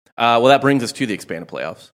 Well, that brings us to the expanded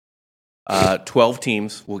playoffs. 12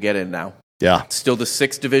 teams will get in now. Yeah. Still the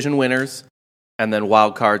 6 division winners, and then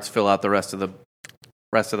wild cards fill out the rest of the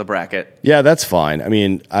bracket. Yeah, that's fine. I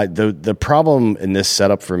mean, the problem in this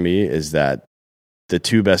setup for me is that the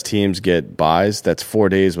 2 best teams get buys. That's 4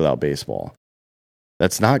 days without baseball.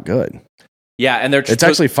 That's not good. Yeah, and it's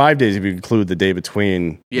actually 5 days if you include the day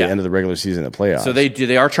between the end of the regular season and the playoffs. So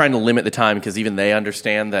they are trying to limit the time because even they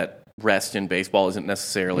understand that rest in baseball isn't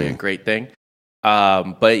necessarily a great thing.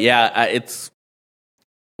 But yeah, it's.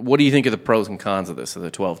 What do you think of the pros and cons of this, of the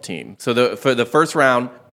 12 team? So for the first round,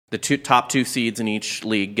 the top 2 seeds in each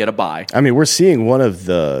league get a bye. I mean, we're seeing one of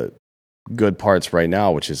the good parts right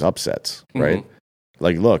now, which is upsets, right? Mm-hmm.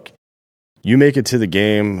 Like, look, you make it to the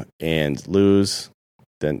game and lose,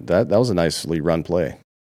 then that was a nicely run play.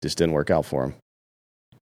 Just didn't work out for them.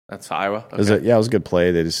 That's Iowa? Okay. It was a good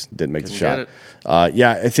play. They just didn't make the shot.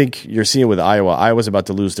 Yeah, I think you're seeing with Iowa. Iowa's about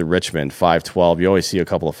to lose to Richmond, 5-12. You always see a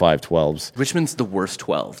couple of 5-12s. Richmond's the worst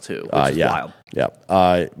 12, too, which is wild.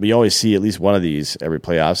 Yeah. We always see at least one of these every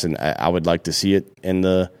playoffs, and I would like to see it in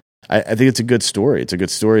the – I think it's a good story. It's a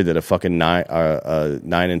good story that a fucking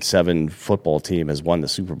 9-7 football team has won the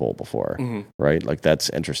Super Bowl before, right? Like, that's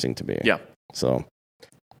interesting to me. Yeah. So –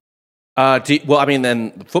 well, I mean,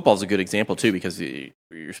 then football's a good example too because you're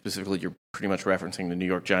pretty much referencing the New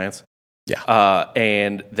York Giants. Yeah,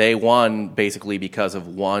 and they won basically because of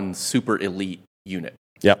one super elite unit.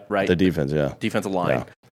 Yep, right. The defense, defensive line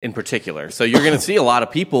in particular. So you're going to see a lot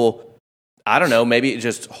of people. I don't know, maybe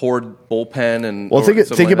just hoard bullpen and. Well,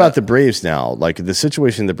 think about the Braves now. Like the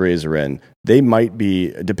situation the Braves are in, they might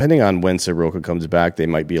be, depending on when Soroka comes back, they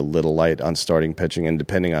might be a little light on starting pitching, and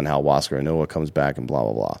depending on how Huascar Ynoa comes back and blah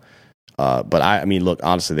blah blah. But I mean, look,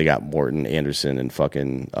 honestly, they got Morton, Anderson, and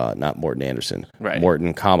fucking not Morton Anderson, Right.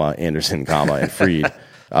 Morton, Anderson, and Freed,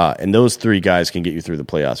 and those three guys can get you through the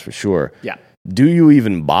playoffs for sure. Yeah. Do you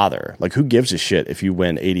even bother? Like, who gives a shit if you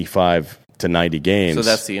win 85 to 90 games So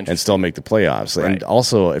that's the and still make the playoffs? Right. And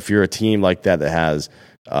also, if you're a team like that has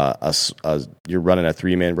you're running a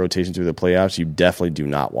 3-man rotation through the playoffs, you definitely do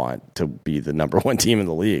not want to be the number one team in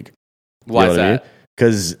the league. Why is that?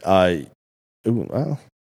 Because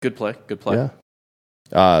Good play. Good play.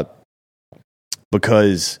 yeah.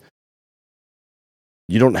 Because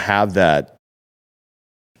you don't have that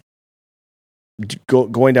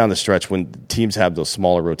going down the stretch when teams have those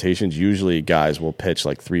smaller rotations. Usually, guys will pitch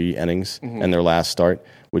like 3 innings in their last start,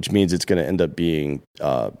 which means it's going to end up being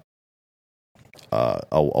a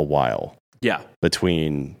while Yeah.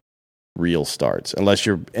 between real starts, unless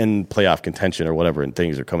you're in playoff contention or whatever, and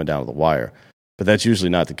things are coming down to the wire. But that's usually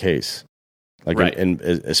not the case. Like, Right. and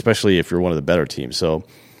especially if you're one of the better teams. So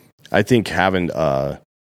I think having,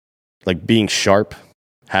 like being sharp,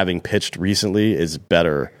 having pitched recently is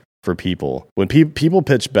better for people. When people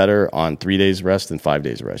pitch better on 3 days rest than 5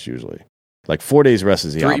 days rest, usually. Like 4 days rest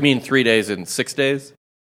is the You opposite. mean 3 days and 6 days?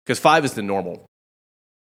 Because 5 is the normal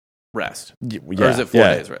rest. Or is it 4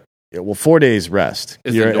 days rest? Yeah, well, 4 days rest.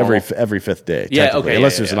 Is You're the normal- every fifth day. Yeah, technically, okay,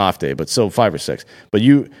 unless yeah, there's yeah. an off day, but so 5 or 6. But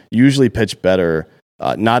you usually pitch better,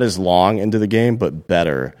 not as long into the game, but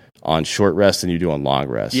better on short rest than you do on long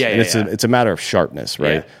rest. Yeah, and yeah, it's a matter of sharpness,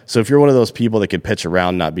 right? Yeah. So if you're one of those people that can pitch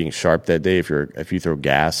around not being sharp that day, if you throw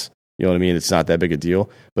gas, you know what I mean, it's not that big a deal.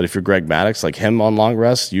 But if you're Greg Maddux, like him on long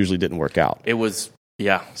rest, usually didn't work out. It was,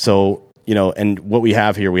 yeah. So, you know, and what we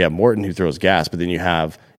have here, we have Morton who throws gas, but then you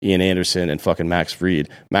have Ian Anderson and fucking Max Fried.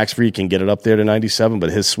 Max Fried can get it up there to 97,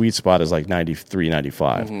 but his sweet spot is like 93,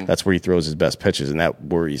 95. That's where he throws his best pitches, and that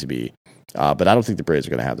worries me. But I don't think the Braves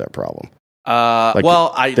are going to have that problem. Like,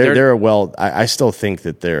 Well, I still think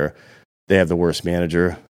that they have the worst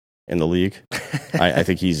manager in the league. I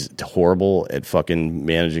think he's horrible at fucking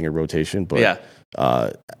managing a rotation, but yeah.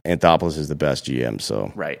 Anthopoulos is the best GM.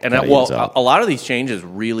 So Right. And kinda evens out. a lot of these changes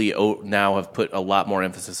really now have put a lot more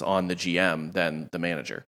emphasis on the GM than the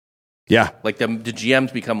manager. Yeah, Like the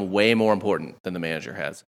GM's become way more important than the manager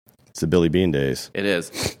has. it's the Billy Bean days. It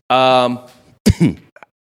is. How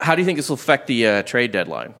do you think this will affect the trade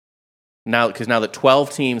deadline? Now that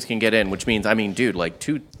 12 teams can get in, which means, I mean, dude, like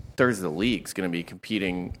 2/3 of the league's going to be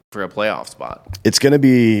competing for a playoff spot. It's going to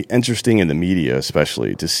be interesting in the media,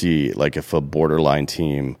 especially to see like if a borderline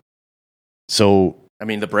team. So I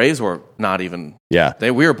mean, the Braves were not even. yeah,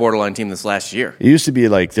 We were a borderline team this last year. it used to be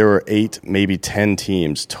like there were 8, maybe 10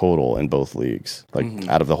 teams total in both leagues, like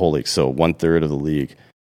out of the whole league. So 1/3 of the league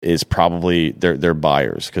is probably they're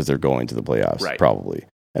buyers because they're going to the playoffs, Right. probably.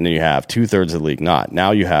 And then you have 2/3 of the league not.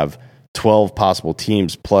 Now you have 12 possible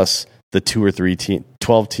teams plus the 2 or 3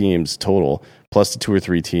 12 teams total plus the 2 or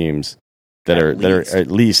 3 teams that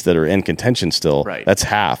are in contention still. Right. That's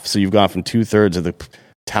half. So you've gone from 2/3 of the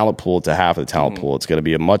talent pool to half of the talent pool. It's going to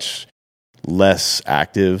be a much less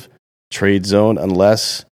active trade zone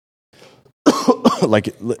unless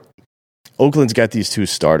like Oakland's got these 2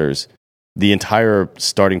 starters. The entire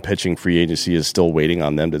starting pitching free agency is still waiting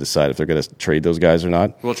on them to decide if they're going to trade those guys or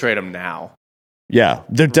not. We'll trade them now. Yeah,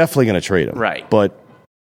 they're definitely going to trade them. Right. But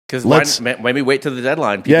Because maybe wait till the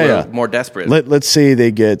deadline. People are more desperate. let's say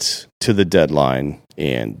they get to the deadline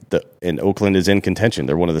and Oakland is in contention.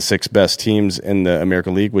 They're one of the 6 best teams in the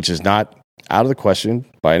American League, which is not out of the question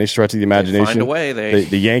by any stretch of the imagination. Find a way.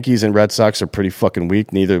 The Yankees and Red Sox are pretty fucking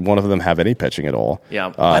weak. Neither one of them have any pitching at all. Yeah.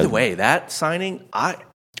 By the way, that signing, I'm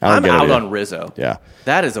get it out either. on Rizzo. Yeah.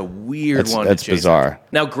 That is a weird one. That's to chase bizarre. after.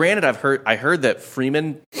 Now, granted, I heard that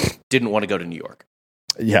Freeman didn't want to go to New York.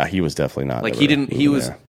 Yeah, he was definitely not. Like ever he didn't. He moving was.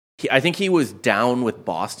 there. I think he was down with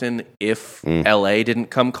Boston if L.A. didn't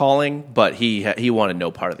come calling, but he wanted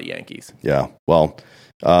no part of the Yankees. Yeah. Well,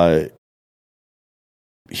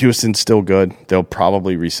 Houston's still good. They'll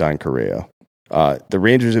probably re-sign Correa. The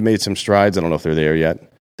Rangers have made some strides. I don't know if they're there yet.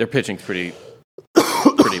 Their pitching's pretty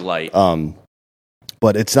light.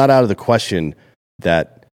 But it's not out of the question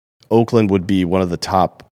that Oakland would be one of the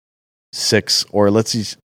top 6, or let's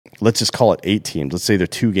just call it 8 teams. Let's say they're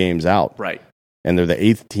 2 games out, Right. and they're the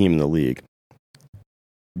 8th team in the league.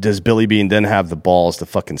 Does Billy Bean then have the balls to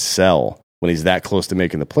fucking sell when he's that close to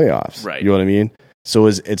making the playoffs? Right. You know what I mean? So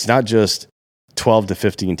it's not just 12 to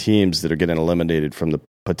 15 teams that are getting eliminated from the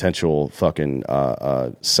potential fucking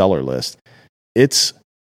seller list. It's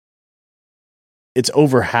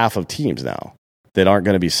over half of teams now that aren't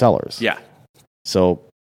going to be sellers. Yeah. So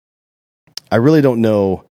I really don't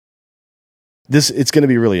know. it's going to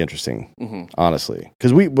be really interesting, honestly,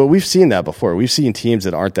 because we've seen that before. We've seen teams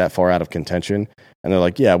that aren't that far out of contention, and they're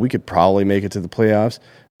like, yeah, we could probably make it to the playoffs,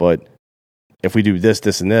 but if we do this,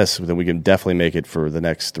 this, and this, then we can definitely make it for the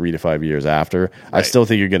next 3 to 5 years after. Right. I still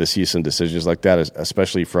think you're going to see some decisions like that,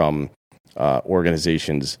 especially from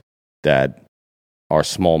organizations that are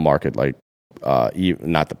small market, like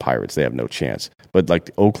not the Pirates. They have no chance. But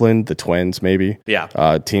like Oakland, the Twins, maybe.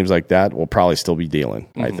 Yeah. Teams like that will probably still be dealing,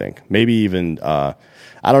 I think. Maybe even, I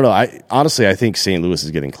don't know. I think St. Louis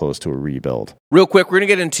is getting close to a rebuild. Real quick, we're going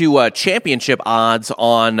to get into championship odds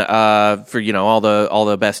on for all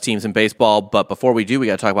the best teams in baseball. But before we do, we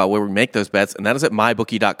got to talk about where we make those bets, and that is at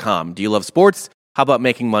mybookie.com. Do you love sports? How about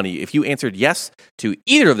making money? If you answered yes to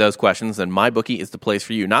either of those questions, then MyBookie is the place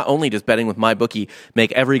for you. Not only does betting with MyBookie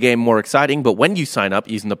make every game more exciting, but when you sign up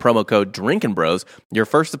using the promo code DrinkinBros, your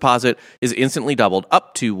first deposit is instantly doubled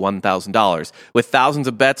up to $1,000. With thousands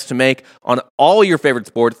of bets to make on all your favorite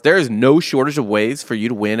sports, there is no shortage of ways for you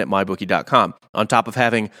to win at MyBookie.com. On top of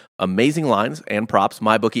having amazing lines and props,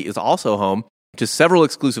 MyBookie is also home to several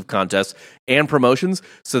exclusive contests and promotions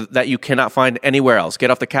so that you cannot find anywhere else. Get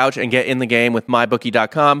off the couch and get in the game with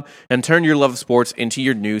MyBookie.com and turn your love of sports into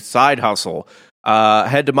your new side hustle.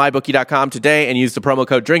 Head to MyBookie.com today and use the promo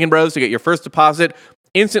code DrinkinBros to get your first deposit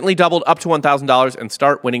instantly doubled up to $1,000 and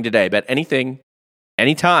start winning today. Bet anything,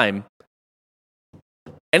 anytime,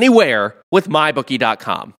 anywhere with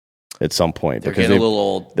MyBookie.com. At some point. They're getting a little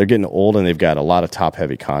old. They're getting old, and they've got a lot of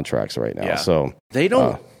top-heavy contracts right now. Yeah. So they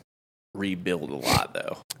don't rebuild a lot,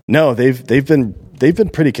 though. No, they've been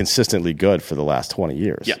pretty consistently good for the last 20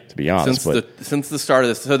 years. Yeah. To be honest, since the start of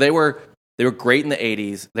this, so they were great in the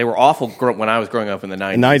 80s. They were awful when I was growing up in the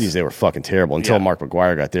 90s. In the 90s, they were fucking terrible until Mark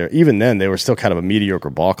McGwire got there. Even then, they were still kind of a mediocre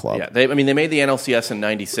ball club. Yeah, they made the NLCS in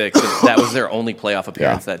 '96. And that was their only playoff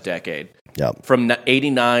appearance that decade. Yeah. From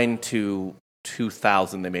 '89 to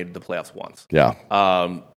 2000, they made the playoffs once. Yeah.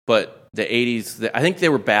 But the 80s, I think they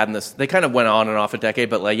were bad in this. They kind of went on and off a decade,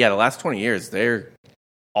 but the last 20 years, they're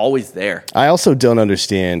always there. I also don't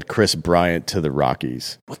understand Chris Bryant to the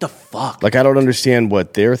Rockies. What the fuck? I don't understand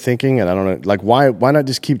what they're thinking, and I don't know, why not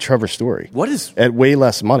just keep Trevor Story? What is at way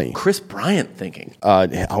less money? Chris Bryant thinking?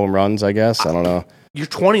 Home runs, I guess. I don't know. You're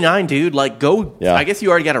 29, dude. Go. Yeah. I guess you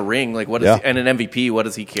already got a ring. What is and an MVP? What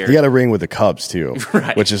does he care? He got a ring with the Cubs too,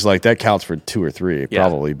 right? Which is that counts for 2 or 3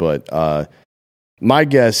 probably. But my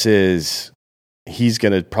guess is he's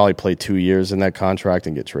going to probably play 2 years in that contract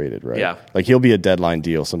and get traded, right? Yeah. He'll be a deadline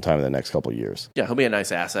deal sometime in the next couple of years. Yeah, he'll be a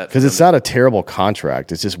nice asset. Because it's not a terrible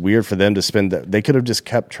contract. It's just weird for them to spend that. They could have just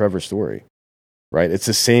kept Trevor Story, right? It's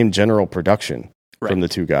the same general production from the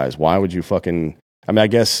two guys. Why would you I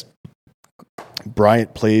guess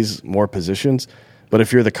Bryant plays more positions, but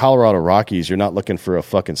if you're the Colorado Rockies, you're not looking for a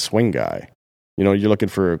fucking swing guy. You're looking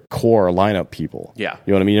for core lineup people. Yeah.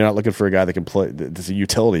 You know what I mean? You're not looking for a guy that can play, that's a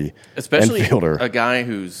utility especially infielder. A guy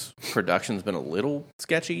whose production's been a little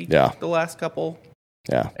sketchy the last couple.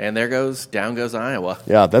 Yeah. And down goes Iowa.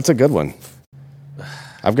 Yeah, that's a good one.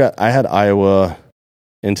 I had Iowa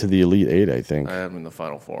into the Elite Eight, I think. I had them in the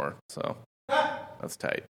Final Four, so that's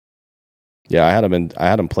tight. Yeah, I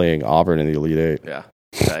had them playing Auburn in the Elite Eight. Yeah,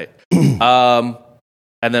 tight.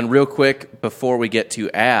 And then real quick, before we get to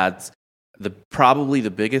ads, probably the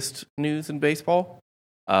biggest news in baseball,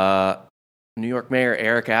 New York Mayor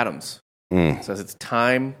Eric Adams says it's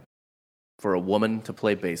time for a woman to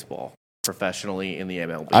play baseball professionally in the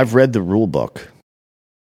MLB. I've read the rule book.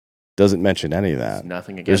 Doesn't mention any of that. There's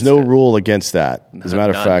nothing against There's no rule against that. As a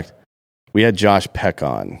matter of fact, we had Josh Peck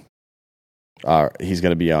on. He's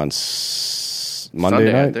going to be on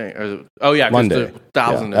Monday night? I think. Monday.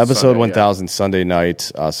 Episode Sunday, 1000 Sunday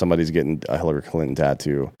night. Somebody's getting a Hillary Clinton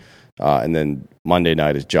tattoo. And then Monday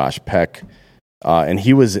night is Josh Peck. And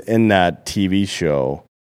he was in that TV show,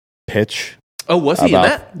 Pitch. Oh, was he in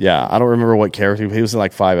that? Yeah, I don't remember what character. He was in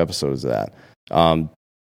 5 episodes of that.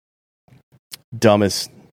 Dumbest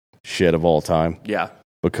shit of all time. Yeah.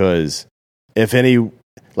 Because if any,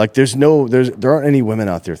 there aren't any women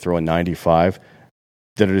out there throwing 95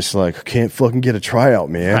 that are just can't fucking get a tryout,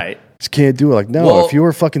 man. Right. Just can't do it. If you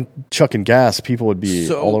were fucking chucking gas, people would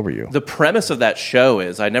be all over you. The premise of that show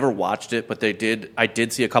is, I never watched it, but I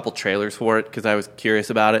did see a couple trailers for it because I was curious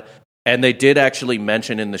about it. And they did actually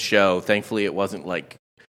mention in the show, thankfully it wasn't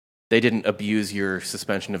they didn't abuse your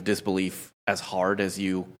suspension of disbelief as hard as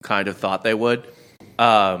you kind of thought they would.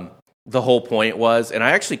 The whole point was, and I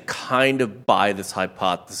actually kind of buy this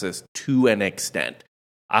hypothesis to an extent.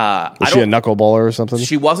 Was she a knuckleballer or something?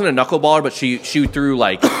 She wasn't a knuckleballer, but she threw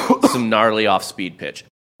some gnarly off-speed pitch.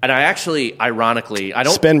 And I actually, ironically, I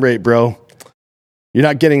don't... Spin rate, bro. You're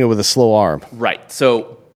not getting it with a slow arm. Right.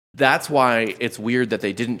 So That's why it's weird that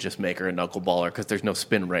they didn't just make her a knuckleballer because there's no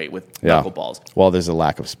spin rate with knuckleballs. Well, there's a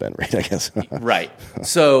lack of spin rate, I guess. Right.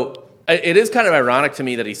 So it is kind of ironic to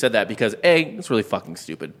me that he said that because, A, it's really fucking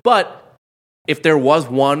stupid. But if there was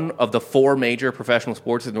one of the 4 major professional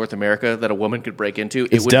sports in North America that a woman could break into,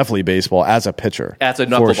 it's definitely baseball as a pitcher. As a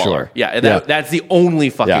knuckleballer. For sure. Yeah, that's the only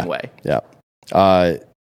fucking way. Yeah.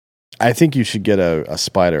 I think you should get a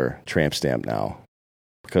Spider tramp stamp now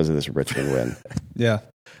because of this Richmond win. Yeah.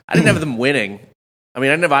 I didn't have them winning. I mean,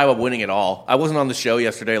 I didn't have Iowa winning at all. I wasn't on the show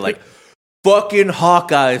yesterday like, fucking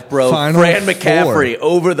Hawkeyes, bro. Final Fran McCaffrey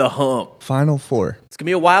over the hump. Final 4. It's going to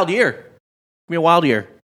be a wild year.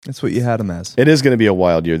 That's what you had him as. It is going to be a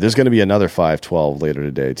wild year. There's going to be another 5-12 later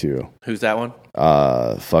today, too. Who's that one?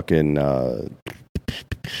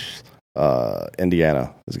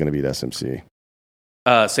 Indiana is going to beat SMC.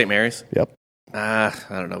 St. Mary's? Yep. I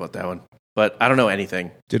don't know about that one. But I don't know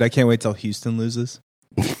anything. Dude, I can't wait till Houston loses.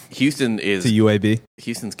 Houston is... To UAB.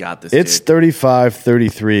 Houston's got this, It's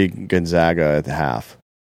 35-33 Gonzaga at the half.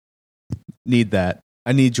 Need that.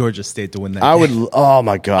 I need Georgia State to win that game. Oh,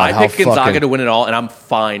 my God. I picked Gonzaga to win it all, and I'm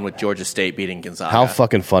fine with Georgia State beating Gonzaga. How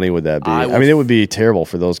fucking funny would that be? I mean, it would be terrible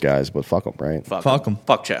for those guys, but fuck them, right? Fuck them.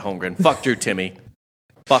 Fuck Chet Holmgren. Fuck Drew Timmy.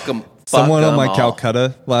 Fuck them. Someone on my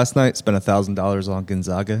Calcutta last night spent $1,000 on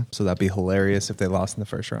Gonzaga, so that'd be hilarious if they lost in the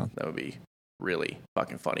first round. That would be really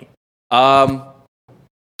fucking funny.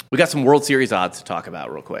 We got some World Series odds to talk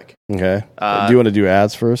about real quick. Okay. Do you want to do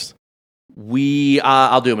ads first?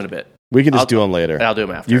 I'll do them in a bit. We can just do them later. I'll do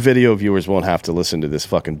them after. You video viewers won't have to listen to this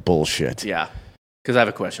fucking bullshit. Yeah. Because I have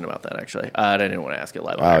a question about that, actually. I didn't want to ask it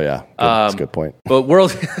live. Oh, yeah. That's a good point. But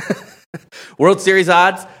World Series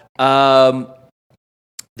odds,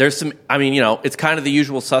 there's some, I mean, it's kind of the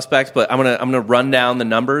usual suspects, but I'm gonna run down the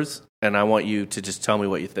numbers, and I want you to just tell me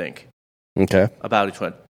what you think. Okay. About each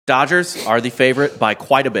one. Dodgers are the favorite by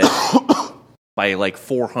quite a bit, by like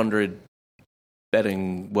 400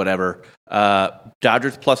 betting whatever.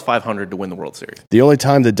 Dodgers plus 500 to win the World Series. The only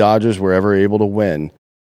time the Dodgers were ever able to win,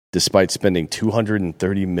 despite spending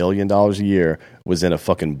 $230 million a year, was in a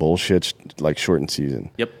fucking bullshit shortened season.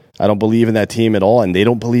 Yep. I don't believe in that team at all, and they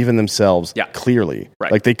don't believe in themselves. Yeah. Clearly,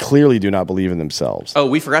 right? Like they clearly do not believe in themselves. Oh,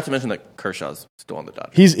 we forgot to mention that Kershaw's still on the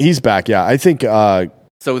Dodgers. He's back. Yeah, I think.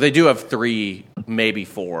 So they do have 3, maybe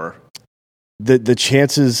 4. The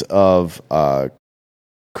chances of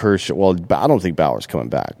Kershaw. Well, I don't think Bauer's coming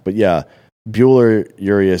back, but yeah, Buehler,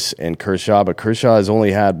 Urias, and Kershaw. But Kershaw has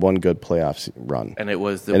only had one good playoff run, and it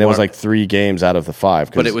was like 3 games out of the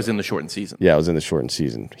 5. But it was in the shortened season. Yeah, it was in the shortened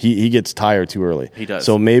season. He gets tired too early. He does.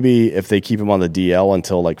 So maybe if they keep him on the DL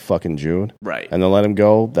until like fucking June, right, and then let him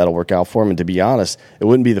go, that'll work out for him. And to be honest, it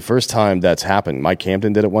wouldn't be the first time that's happened. Mike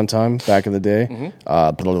Hampton did it one time back in the day.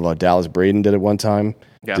 Mm-hmm. Dallas Braden did it one time.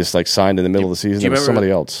 Yeah. Just like signed in the middle of the season. It was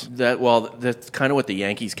somebody else. That's kind of what the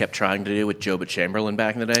Yankees kept trying to do with Joba Chamberlain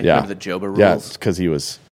back in the day. Yeah. Remember the Joba rules? Yeah, because he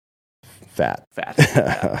was fat.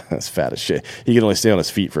 Yeah. That's fat as shit. He could only stay on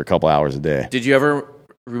his feet for a couple hours a day. Did you ever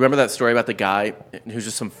remember that story about the guy who's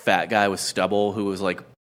just some fat guy with stubble who was like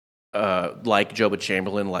Joba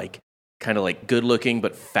Chamberlain, like kind of like good looking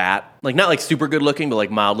but fat, like not like super good looking but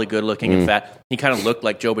like mildly good looking and fat. He kind of looked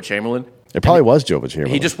like Joba Chamberlain. It probably was Joba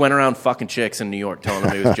Chamberlain. He just went around fucking chicks in New York telling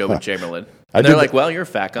them he was Joba Chamberlain. And they're like, well, you're a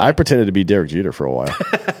fat guy. I pretended to be Derek Jeter for a while.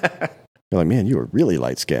 You're like, man, you were really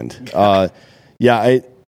light skinned. I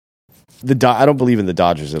don't believe in the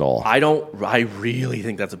Dodgers at all. I really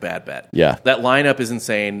think that's a bad bet. Yeah. That lineup is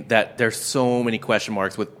insane. That there's so many question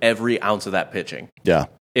marks with every ounce of that pitching. Yeah.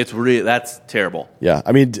 That's terrible. Yeah.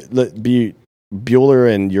 I mean,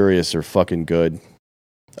 Buehler and Urias are fucking good.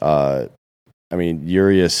 I mean,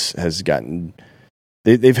 Urias has gotten...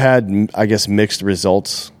 They've had, I guess, mixed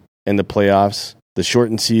results in the playoffs. The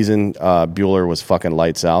shortened season, Buehler was fucking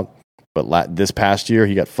lights out. But this past year,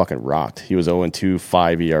 he got fucking rocked. He was 0-2,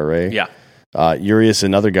 5 ERA. Yeah. Urias,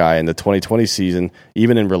 another guy, in the 2020 season,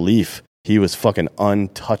 even in relief, he was fucking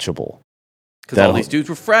untouchable. Because all these dudes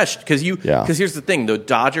were fresh. Because here's the thing. The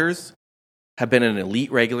Dodgers have been an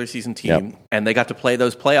elite regular season team, and they got to play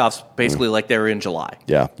those playoffs basically like they were in July.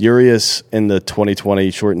 Yeah. Urias in the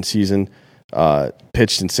 2020 shortened season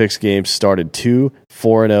pitched in 6 games, started 2,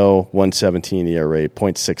 4-0, 117 ERA,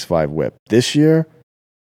 .65 whip. This year,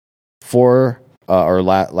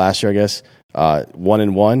 last year, I guess,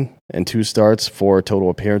 1-1 and 2 starts, 4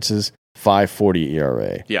 total appearances, 5.40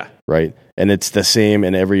 ERA. Yeah. Right? And it's the same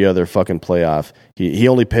in every other fucking playoff. He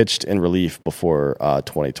only pitched in relief before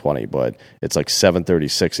 2020, but it's like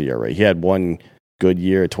 7.36 ERA. He had one good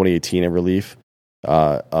year, 2018 in relief,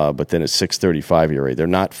 but then it's 6.35 ERA. They're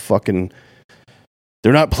not fucking...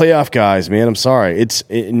 They're not playoff guys, man. I'm sorry.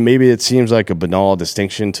 Maybe it seems like a banal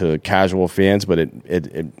distinction to casual fans, but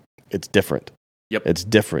it's different. Yep. It's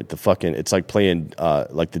different. It's like playing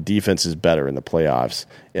like the defense is better in the playoffs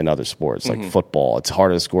in other sports, like football. It's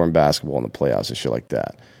harder to score in basketball in the playoffs and shit like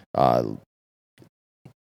that. I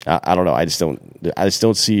don't know. I just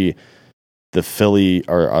don't see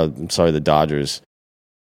the the Dodgers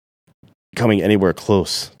coming anywhere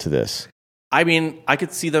close to this. I mean, I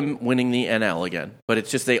could see them winning the NL again, but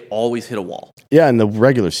it's just they always hit a wall. Yeah, in the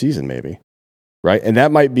regular season, maybe. Right? And it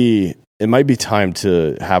might be time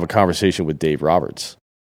to have a conversation with Dave Roberts,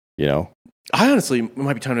 you know? It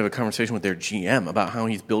might be time to have a conversation with their GM about how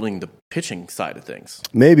he's building the pitching side of things.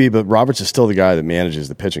 Maybe, but Roberts is still the guy that manages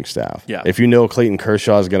the pitching staff. Yeah. If you know Clayton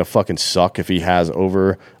Kershaw is going to fucking suck if he has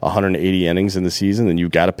over 180 innings in the season, then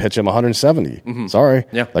you've got to pitch him 170. Mm-hmm. Sorry.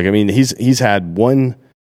 Yeah. Like, I mean, he's had one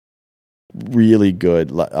really good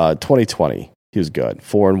 2020. He was good.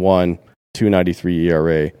 4-1, 2.93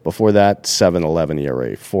 ERA. Before that, 7.11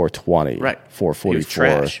 ERA, 4.20, right,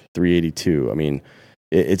 4.44, 3.82. I mean,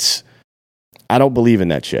 it's. I don't believe in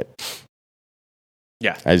that shit.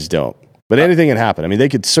 Yeah, I just don't. But anything can happen. I mean, they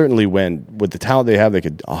could certainly win with the talent they have. They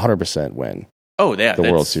could 100% win. Oh, yeah, the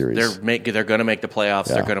World Series. They're going to make the playoffs.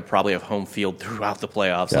 Yeah. They're going to probably have home field throughout the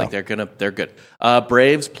playoffs. Yeah. Like they're good.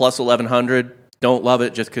 Braves plus 1,100. Don't love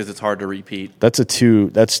it just because it's hard to repeat. That's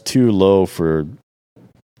too low for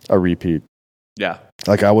a repeat. Yeah.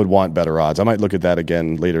 Like, I would want better odds. I might look at that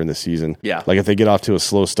again later in the season. Yeah. Like, if they get off to a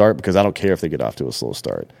slow start, because I don't care if they get off to a slow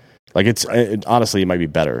start. Like, honestly, it might be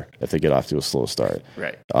better if they get off to a slow start.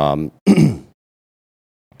 Right.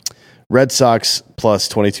 Red Sox plus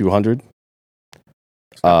 2,200.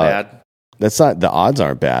 Not bad. That's not, the odds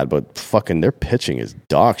aren't bad, but fucking their pitching is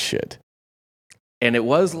dog shit. And it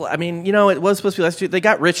was, I mean, you know, it was supposed to be last year. They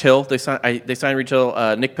got Rich Hill. They signed Rich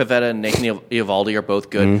Hill. Nick Pivetta and Nathan Eovaldi are both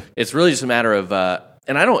good. Mm-hmm. It's really just a matter of,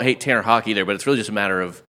 and I don't hate Tanner Houck either, but it's really just a matter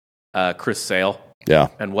of Chris Sale. Yeah.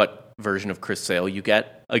 And what version of Chris Sale you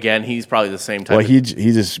get. Again, he's probably the same type. Well, he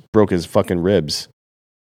just broke his fucking ribs,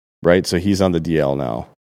 right? So he's on the DL now.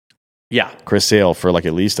 Yeah. Chris Sale for like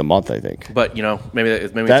at least a month, I think. But, you know, maybe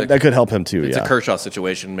that could help him too, It's a Kershaw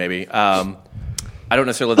situation, maybe. I don't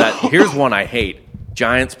necessarily love that. Here's one I hate.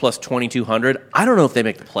 Giants plus 2,200. I don't know if they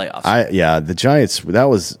make the playoffs. The Giants, that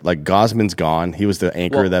was like Gosman's gone. He was the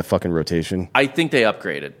anchor of that fucking rotation. I think they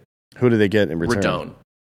upgraded. Who did they get in return? Rodon.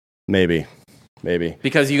 Maybe.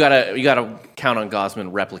 Because you gotta count on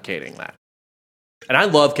Gosman replicating that. And I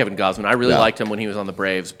love Kevin Gosman. I really liked him when he was on the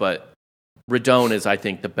Braves, but Rodon is, I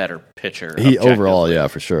think, the better pitcher. He overall, yeah,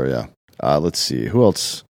 for sure, yeah. Let's see. Who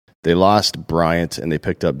else? They lost Bryant and they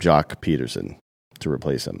picked up Jock Peterson to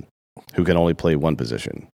replace him, who can only play one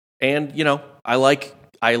position. And, you know, I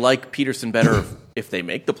like Peterson better if they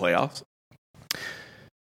make the playoffs.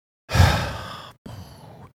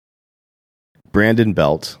 Brandon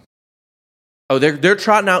Belt. Oh, they're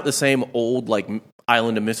trotting out the same old like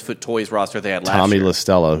Island of Misfit Toys roster they had last Tommy year. La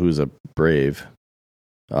Stella, who's a Brave,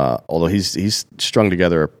 although he's strung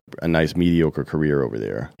together a nice mediocre career over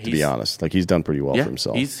there. To be honest, like he's done pretty well for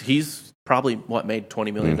himself. He's probably made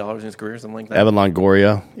 $20 million in his career, something like that. Evan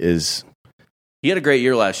Longoria is. He had a great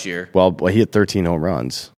year last year. Well, he had 13 home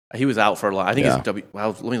runs. He was out for a lot. I think let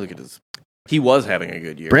me look at his. He was having a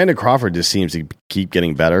good year. Brandon Crawford just seems to keep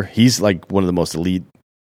getting better. He's like one of the most elite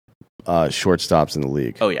shortstops in the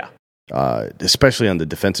league. Oh yeah, especially on the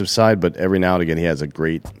defensive side. But every now and again, he has a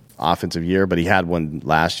great offensive year. But he had one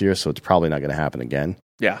last year, so it's probably not going to happen again.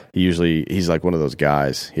 Yeah, he's like one of those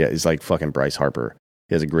guys. Yeah, he's like fucking Bryce Harper.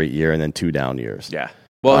 He has a great year and then 2 down years. Yeah.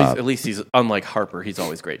 Well, at least he's unlike Harper. He's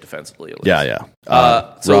always great defensively. At least. Yeah.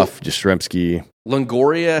 Ruff, Jastrzemski.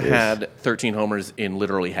 Longoria had 13 homers in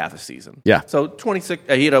literally half a season. Yeah. So 26.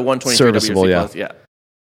 He had a 123 serviceable. WRC plus. Yeah.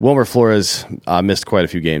 Wilmer Flores missed quite a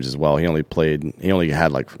few games as well. He only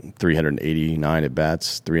had like 389 at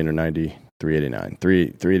bats,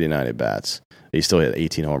 389 at bats. He still had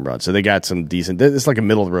 18 home runs. So they got some decent. It's like a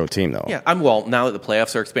middle of the road team, though. Yeah, now that the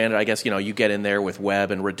playoffs are expanded, I guess you get in there with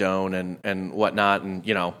Webb and Rodon and whatnot,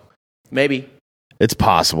 and maybe it's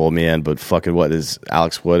possible, man. But fucking, what is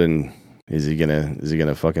Alex Wood, and is he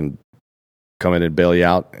gonna fucking come in and bail you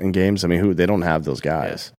out in games? I mean, they don't have those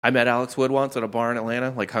guys. Yeah. I met Alex Wood once at a bar in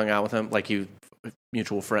Atlanta. Like, hung out with him. Like,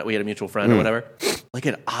 mutual friend. We had a mutual friend or whatever. Like,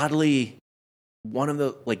 an oddly one of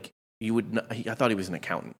the I thought he was an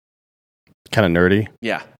accountant. Kind of nerdy.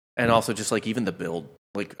 Yeah. And also just like even the build.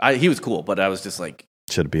 Like he was cool, but I was just like,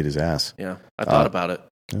 should have beat his ass. Yeah. I thought about it.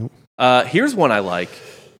 Nope. Here's one I like.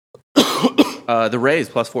 The Rays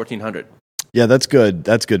plus 1,400. Yeah, that's good.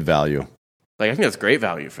 That's good value. Like, I think that's great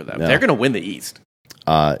value for them. Yeah. They're going to win the East.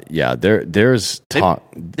 Yeah, there's talk.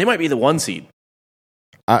 They might be the 1 seed.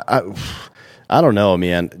 I don't know,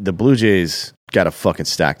 man. The Blue Jays got a fucking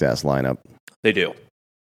stacked ass lineup. They do.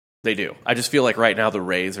 I just feel like right now the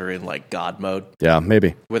Rays are in like God mode. Yeah,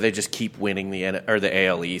 maybe. Where they just keep winning the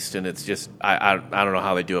AL East, and it's just I don't know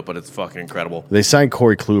how they do it, but it's fucking incredible. They signed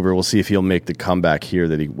Corey Kluber. We'll see if he'll make the comeback here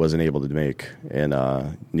that he wasn't able to make in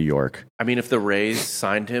New York. I mean, if the Rays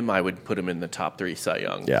signed him, I would put him in the top 3 Cy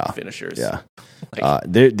Young finishers. Yeah,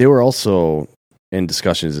 they were also in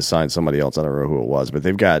discussions to sign somebody else. I don't know who it was, but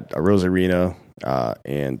they've got Rosarina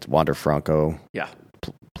and Wander Franco. Yeah.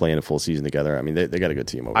 Playing a full season together. I mean, they got a good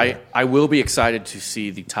team over there. I will be excited to see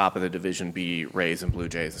the top of the division be Rays and Blue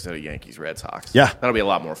Jays instead of Yankees, Red Sox. Yeah. That'll be a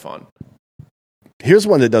lot more fun. Here's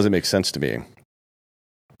one that doesn't make sense to me.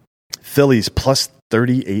 Phillies plus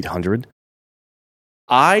 3,800.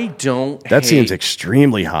 That seems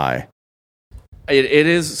extremely high. It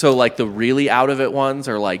is. So like the really out of it ones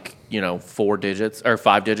are like, 4 digits or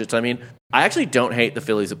 5 digits. I mean, I actually don't hate the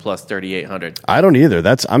Phillies at plus 3,800. I don't either.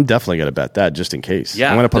 I'm definitely going to bet that just in case. Yeah,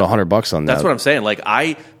 I'm going to put $100 on that. That's what I'm saying. Like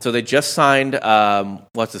so they just signed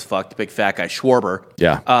what's his the big fat guy Schwarber.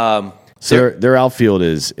 Yeah. So their outfield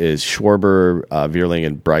is Schwarber, Vierling,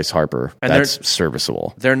 and Bryce Harper. And that's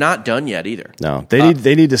serviceable. They're not done yet either. No,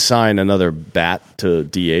 they need to sign another bat to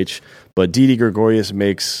DH. But Didi Gregorius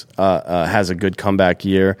has a good comeback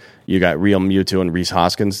year. You got Real Muto and Rhys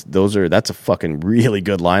Hoskins. That's a fucking really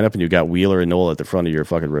good lineup, and you got Wheeler and Nola at the front of your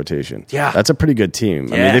fucking rotation. Yeah, that's a pretty good team.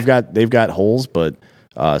 Yeah. I mean, they've got holes, but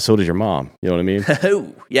so does your mom. You know what I mean?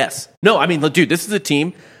 Oh, yes. No, I mean, dude, this is a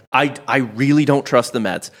team. I really don't trust the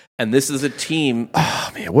Mets, and this is a team.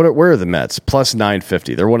 Oh man, where are the Mets? Plus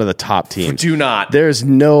 950. They're one of the top teams. Do not. There's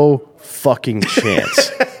no fucking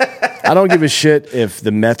chance. I don't give a shit if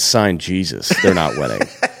the Mets sign Jesus. They're not winning.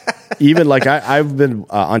 Even like I've been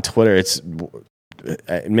on Twitter.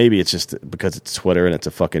 Maybe it's just because it's Twitter and it's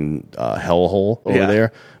a fucking hellhole over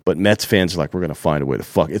there. But Mets fans are like, we're going to find a way to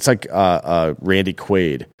fuck. It's like Randy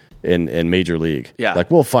Quaid in Major League. Yeah. Like,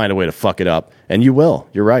 we'll find a way to fuck it up. And you will.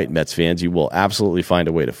 You're right, Mets fans. You will absolutely find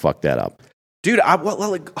a way to fuck that up. Dude, hold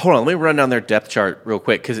on. Let me run down their depth chart real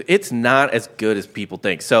quick because it's not as good as people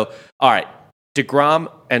think. So, all right. DeGrom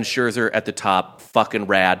and Scherzer at the top, fucking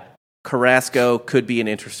rad. Carrasco could be an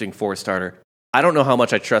interesting 4-starter. I don't know how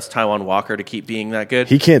much I trust Taijuan Walker to keep being that good.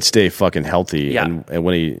 He can't stay fucking healthy. Yeah. And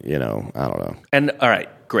when I don't know. And all right,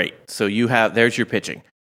 great. So there's your pitching.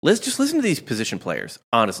 Let's just listen to these position players.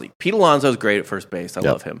 Honestly, Pete Alonso's great at first base. I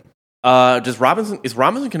love him. Is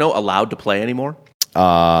Robinson Cano allowed to play anymore?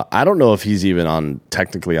 I don't know if he's even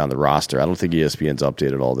technically on the roster. I don't think ESPN's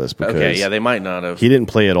updated all this because they might not have. He didn't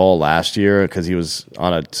play at all last year because he was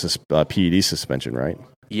on a PED suspension, right?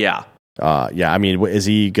 Yeah. I mean, is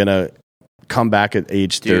he gonna come back at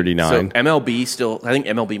age 39? So MLB still, I think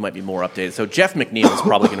MLB might be more updated. So Jeff McNeil is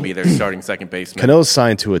probably going to be their starting second baseman. Cano's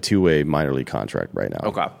signed to a 2-way minor league contract right now.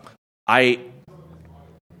 Okay. I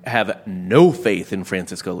have no faith in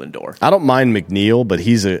Francisco Lindor. I don't mind McNeil, but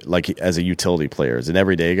he's as a utility player, as an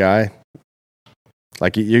everyday guy.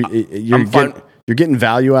 Like you're getting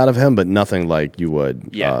value out of him, but nothing like you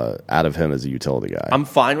would out of him as a utility guy. I'm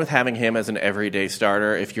fine with having him as an everyday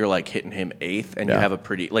starter if you're like hitting him 8th and you have a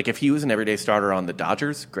pretty if he was an everyday starter on the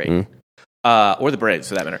Dodgers, great. Or the Braves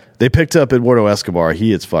for that matter. They picked up Eduardo Escobar. He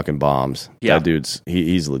hits fucking bombs. Yeah. That dude's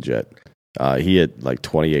he's legit. He had like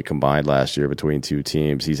 28 combined last year between two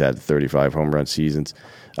teams. He's had 35 home run seasons.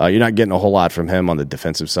 You're not getting a whole lot from him on the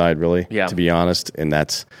defensive side, really, to be honest. And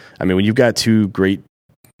when you've got two great,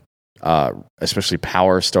 especially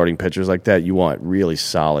power starting pitchers like that, you want really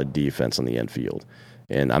solid defense on the infield.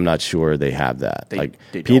 And I'm not sure they have that.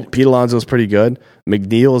 Pete Alonso's pretty good.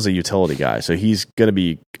 McNeil is a utility guy, so he's going to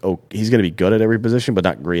be good at every position, but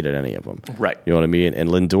not great at any of them. Right. You know what I mean? And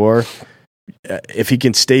Lindor, if he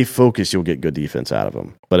can stay focused, you'll get good defense out of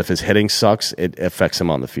him. But if his hitting sucks, it affects him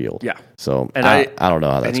on the field. Yeah. So I don't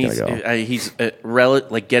know how that's going to go. He's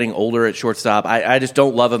getting older at shortstop. I just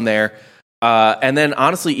don't love him there. And then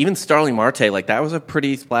honestly, even Starling Marte, that was a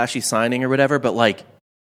pretty splashy signing or whatever. But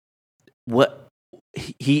what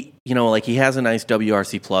he has a nice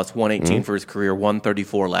WRC plus 118 for his career,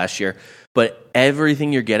 134 last year. But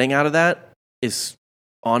everything you're getting out of that is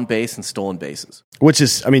on base and stolen bases. Which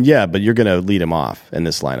is, but you're going to lead him off in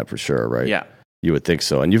this lineup for sure, right? Yeah. You would think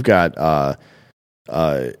so. And you've got, I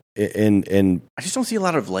just don't see a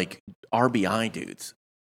lot of RBI dudes.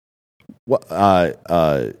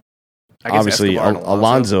 Obviously,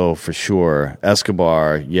 Alonso for sure.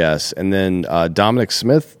 Escobar, yes. And then Dominic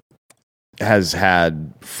Smith, has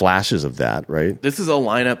had flashes of that, right? This is a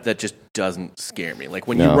lineup that just doesn't scare me. Like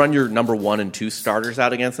when No. you run your number 1 and 2 starters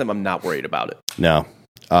out against them, I'm not worried about it. No.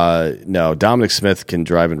 No, Dominic Smith can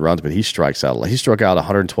drive and runs, but he strikes out a lot. He struck out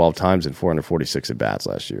 112 times and 446 at bats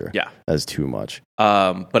last year. Yeah. That's too much.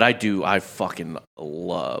 But I fucking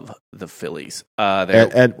love the Phillies. I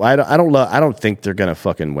don't think they're gonna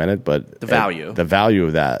fucking win it, but The value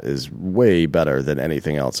of that is way better than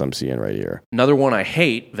anything else I'm seeing right here. Another one I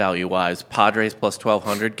hate value wise, Padres plus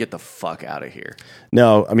 1,200. Get the fuck out of here.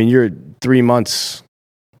 No, I mean you're 3 months.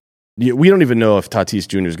 We don't even know if Tatis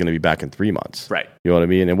Jr. is going to be back in 3 months. Right. You know what I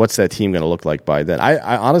mean? And what's that team going to look like by then?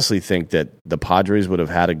 I honestly think that the Padres would have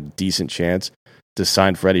had a decent chance to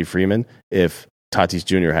sign Freddie Freeman if Tatis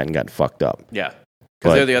Jr. hadn't gotten fucked up. Yeah. But-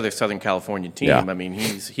 Because they're the other Southern California team. Yeah. I mean,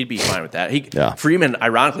 he'd be fine with that. Yeah. Freeman,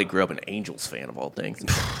 ironically, grew up an Angels fan of all things.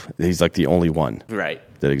 He's like the only one Right.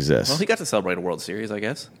 that exists. Well, he got to celebrate a World Series, I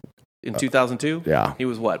guess, in 2002. yeah. He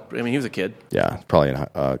was what? I mean, he was a kid. Yeah, probably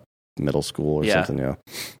in middle school or Yeah. something. Yeah.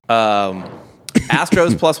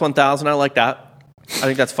 Astros plus 1,000. I like that. I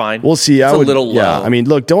think that's fine. We'll see. It's a little Yeah, low. I mean,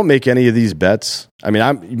 look, don't make any of these bets. I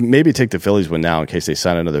mean, maybe take the Phillies win now in case they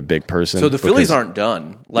sign another big person. So the Phillies because- aren't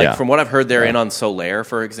done. Like Yeah. from what I've heard, they're in on Soler,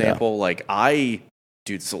 for example. Like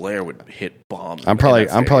dude, Soler would hit bombs. I'm probably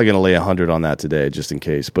going to lay 100 on that today just in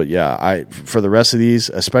case. But yeah, for the rest of these,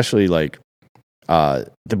 especially like the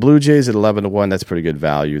Blue Jays at 11-1, that's pretty good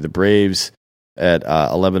value. The Braves at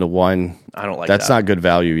 11-1, I don't like that's that. not good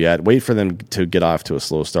value yet. Wait for them to get off to a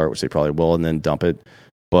slow start, which they probably will, and then dump it.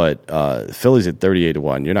 But Phillies at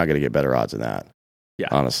 38-1, you're not going to get better odds than that. Yeah.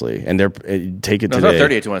 Honestly, and take it No, it's not today.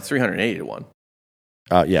 38 to 1. It's 380 to 1.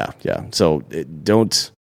 Yeah. So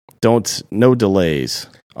no delays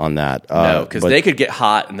on that. No, because they could get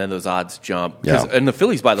hot and then those odds jump. Yeah. And the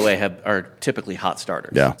Phillies, by the way, are typically hot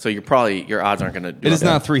starters. Yeah. So your odds aren't going to. It is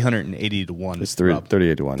not 380 to 1. It's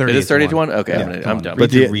 38-1. It is 38 to 1. Okay, Yeah, I'm come on. done.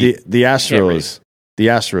 But Read your the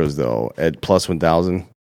Astros though at plus 1,000,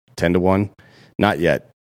 10-1, not yet.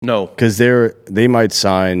 No, Because they might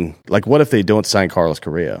sign, like, what if they don't sign Carlos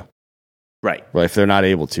Correa? right. Right, if they're not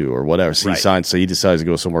able to or whatever. So he decides to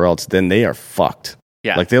go somewhere else, then they are fucked.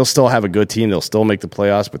 Yeah. Like, they'll still have a good team, they'll still make the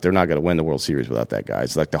playoffs, but they're not going to win the World Series without that guy.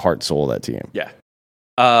 It's like the heart and soul of that team. Yeah.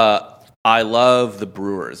 I love the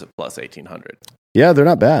Brewers at plus 1,800. Yeah, they're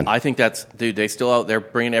not bad. I think they still out there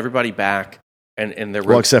bringing everybody back, and they're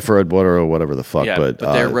Well, except for Eduardo or whatever the fuck. yeah, but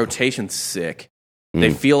their rotation's sick.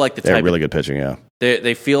 They feel like the they're type. really good pitching, yeah.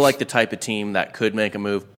 They feel like the type of team that could make a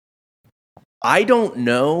move. I don't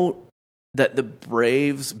know that the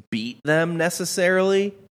Braves beat them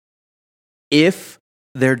necessarily if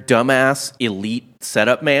their dumbass elite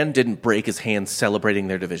setup man didn't break his hand celebrating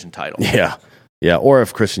their division title. Yeah. Yeah, or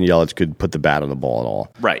if Christian Yelich could put the bat on the ball at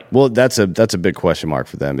all. Right. Well, that's a big question mark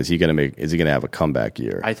for them. Is he going to have a comeback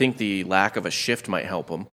year? I think the lack of a shift might help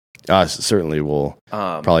them. Certainly will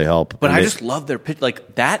probably help. But And I just love their pitch.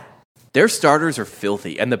 Like that, their starters are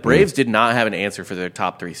filthy. And the Braves did not have an answer for their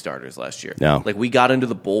top 3 starters last year. No. Like we got into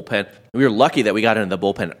the bullpen. We were lucky that we got into the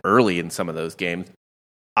bullpen early in some of those games.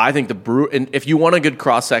 I think and if you want a good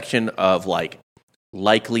cross section of like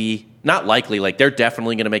not likely, like they're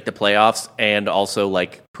definitely going to make the playoffs and also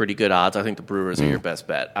like pretty good odds. I think the Brewers are your best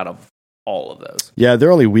bet out of all of those. Yeah,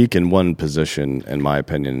 they're only weak in one position, in my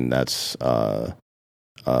opinion. That's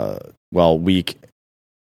weak.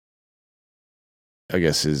 I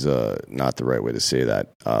guess is not the right way to say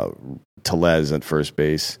that. Tellez at first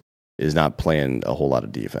base is not playing a whole lot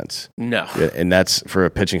of defense. No. And that's for a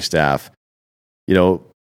pitching staff,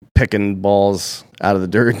 picking balls out of the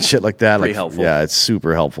dirt and shit like that. Pretty like, helpful. Yeah, it's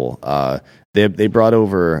super helpful. They brought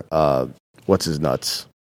over what's his nuts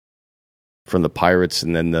from the Pirates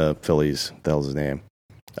and then the Phillies. The hell's his name?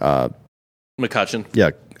 McCutchen.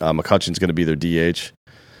 Yeah, McCutchen's going to be their DH.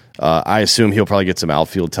 I assume he'll probably get some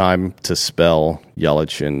outfield time to spell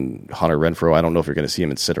Yelich and Hunter Renfroe. I don't know if you're going to see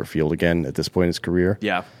him in center field again at this point in his career.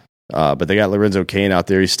 Yeah. But they got Lorenzo Cain out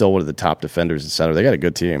there. He's still one of the top defenders in center. They got a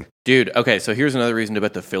good team. Dude, okay, so here's another reason to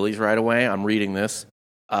bet the Phillies right away. I'm reading this.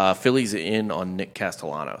 Phillies in on Nick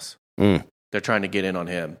Castellanos. They're trying to get in on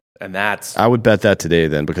him. And that's... I would bet that today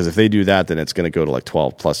then, because if they do that, then it's going to go to like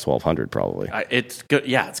 12 plus 1,200 probably. it's going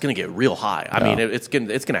to get real high. I mean, it's going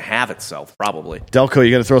to have itself probably. Delco,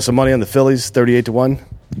 you going to throw some money on the Phillies, 38-1?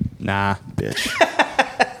 Nah. Bitch.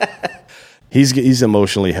 He's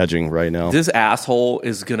emotionally hedging right now. This asshole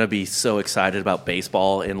is going to be so excited about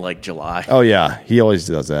baseball in like July. Oh, yeah. He always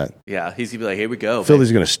does that. Yeah, he's going to be like, here we go.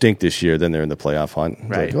 Phillies are going to stink this year. Then they're in the playoff hunt. It's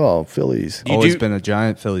Right. like, oh, Phillies. Always been a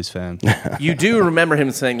giant Phillies fan. You do remember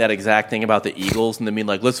him saying that exact thing about the Eagles and then being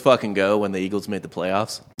like, let's fucking go when the Eagles made the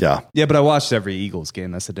playoffs? Yeah. Yeah, but I watched every Eagles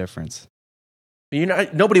game. That's the difference.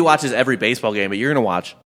 Nobody watches every baseball game, but you're going to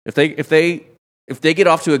watch. If they get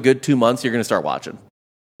off to a good 2 months, you're going to start watching.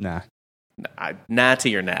 Nah. Nah to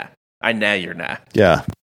your nah. I nah your nah. Yeah.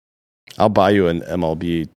 I'll buy you an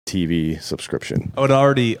MLB TV subscription. Oh, it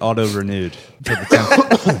already auto-renewed for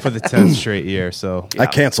the 10th straight year, so... I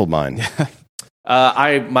canceled mine.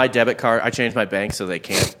 My debit card, I changed my bank, so they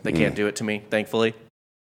can't do it to me, thankfully.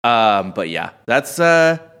 But yeah, that's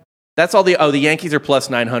all the Yankees are plus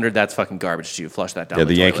 900. That's fucking garbage too. Flush that down the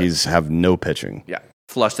toilet. Yankees have no pitching. Yeah.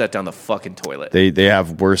 Flush that down the fucking toilet. They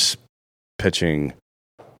have worse pitching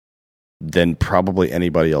than probably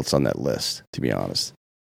anybody else on that list, to be honest.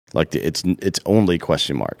 Like it's only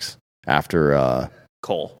question marks after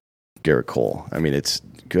Cole. Garrett Cole. I mean, it's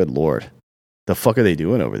good Lord. The fuck are they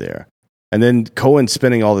doing over there? And then Cohen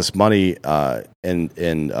spending all this money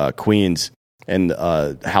in Queens, and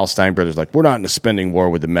Hal Steinbrenner's like, we're not in a spending war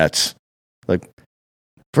with the Mets. Like,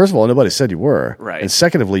 first of all, nobody said you were. Right. And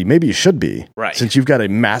secondly, maybe you should be. Right. Since you've got a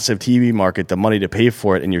massive TV market, the money to pay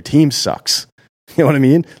for it, and your team sucks. You know what I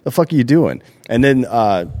mean? The fuck are you doing? And then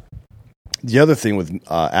the other thing with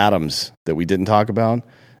Adams that we didn't talk about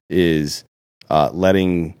is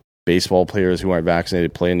letting baseball players who aren't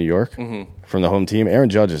vaccinated play in New York from the home team. Aaron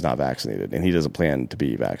Judge is not vaccinated, and he doesn't plan to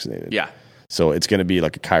be vaccinated. Yeah. So it's going to be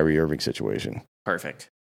like a Kyrie Irving situation. Perfect.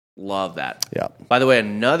 Love that. Yeah. By the way,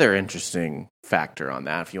 another interesting factor on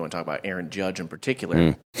that, if you want to talk about Aaron Judge in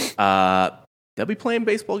particular, they'll be playing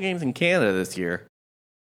baseball games in Canada this year.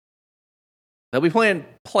 They'll be playing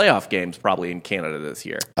playoff games probably in Canada this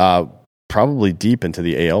year. Probably deep into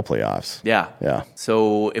the AL playoffs. Yeah. Yeah.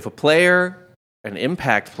 So if a player, an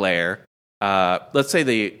impact player, let's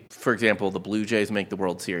say for example, the Blue Jays make the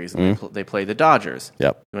World Series and they play the Dodgers.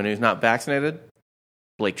 Yep. When he's not vaccinated,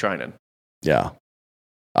 Blake Trinan. Yeah.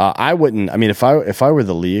 I wouldn't. I mean, if I were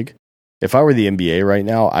the league, if I were the NBA right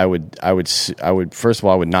now, I would first of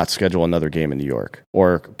all, I would not schedule another game in New York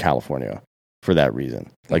or California for that reason.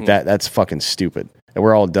 Like that's fucking stupid. And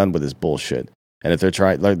we're all done with this bullshit. And if they're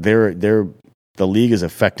trying, like the league is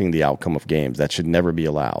affecting the outcome of games. That should never be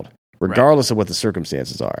allowed, regardless of what the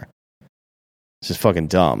circumstances are. It's just fucking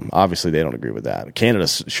dumb. Obviously, they don't agree with that. Canada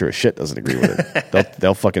sure as shit doesn't agree with it.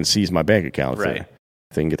 they'll fucking seize my bank account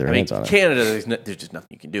if they can get their hands on it. Canada, there's just nothing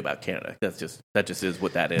you can do about Canada. That just is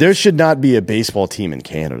what that is. There should not be a baseball team in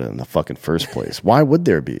Canada in the fucking first place. Why would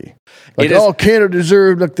there be? Like, Canada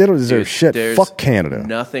deserved. Like, they don't deserve shit. Fuck Canada.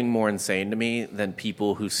 Nothing more insane to me than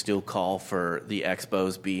people who still call for the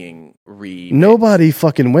Expos being Nobody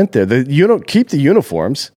fucking went there. You don't keep the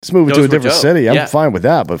uniforms. Let's move it to a different city. I'm fine with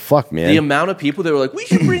that, but fuck, man. The amount of people that were like, we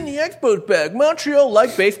should bring the Expos back. Montreal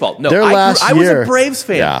like baseball. No, I was a Braves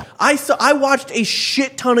fan. Yeah. I watched a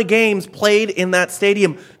shit ton of games played in that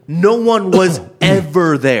stadium. No one was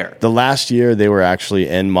ever there. The last year they were actually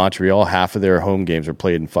in Montreal. Half of their home games were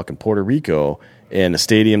played in fucking Puerto Rico in a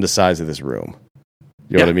stadium the size of this room.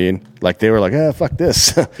 You know what I mean? Like they were like, fuck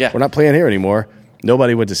this. We're not playing here anymore.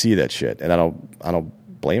 Nobody went to see that shit, and I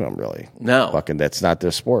don't blame them really. No, fucking that's not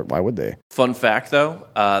their sport. Why would they? Fun fact though,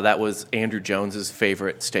 that was Andrew Jones's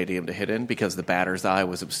favorite stadium to hit in because the batter's eye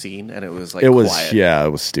was obscene and it was like quiet. Yeah, it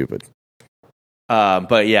was stupid.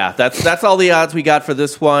 But yeah, that's all the odds we got for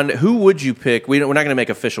this one. Who would you pick? We're not going to make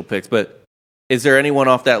official picks, but is there anyone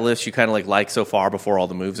off that list you kind of like so far before all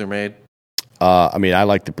the moves are made? I mean, I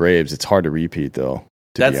like the Braves. It's hard to repeat though,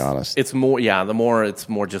 to be honest. It's more, it's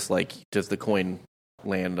more just like, does the coin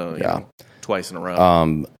land twice in a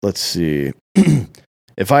row? Let's see.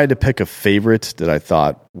 If I had to pick a favorite that I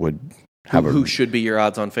thought would have who should be your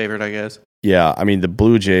odds on favorite, I guess? Yeah, I mean, the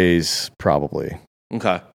Blue Jays probably.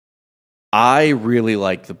 Okay. I really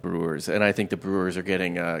like the Brewers, and I think the Brewers are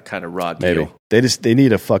getting a kind of raw deal. Maybe. They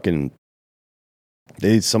need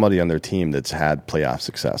they need somebody on their team that's had playoff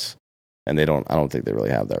success. And I don't think they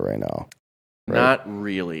really have that right now. Right? Not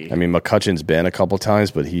really. I mean, McCutcheon's been a couple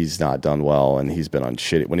times, but he's not done well, and he's been on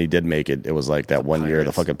shit. When he did make it, it was like that one year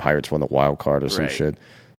the fucking Pirates won the wild card or some shit.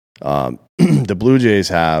 The Blue Jays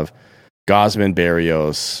have Gausman,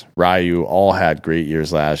 Berrios, Ryu, all had great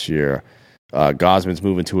years last year. Gausman's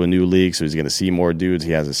moving to a new league, so he's going to see more dudes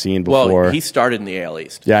he hasn't seen before. Well, he started in the AL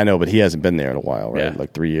East. Yeah, I know, but he hasn't been there in a while, right? Yeah.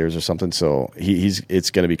 Like 3 years or something. So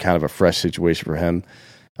it's going to be kind of a fresh situation for him.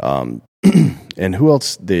 And who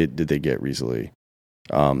else did they get recently?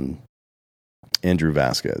 Andrew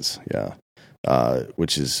Vasquez,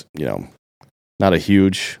 which is not a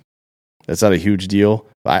huge deal.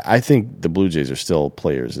 I think the Blue Jays are still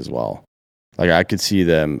players as well. Like I could see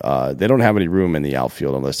them. They don't have any room in the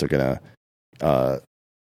outfield unless they're gonna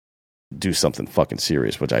do something fucking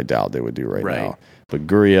serious, which I doubt they would do right now. But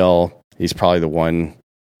Gurriel, he's probably the one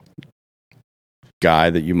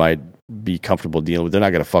guy that you might be comfortable dealing with. They're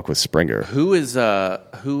not going to fuck with Springer. Who is their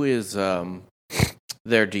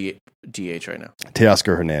DH right now?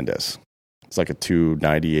 Teoscar Hernandez. It's like a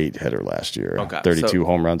 298 hitter last year. Okay, 32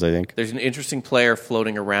 home runs, I think. There's an interesting player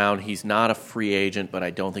floating around. He's not a free agent, but I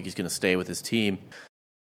don't think he's going to stay with his team.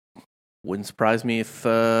 Wouldn't surprise me if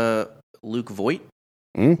Luke Voit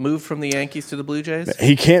moved from the Yankees to the Blue Jays.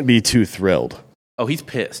 He can't be too thrilled. Oh, he's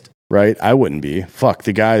pissed. Right? I wouldn't be. Fuck,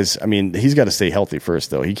 the guy's, I mean, he's got to stay healthy first,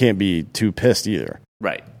 though. He can't be too pissed either.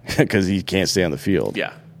 Right. Because he can't stay on the field.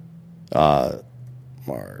 Yeah.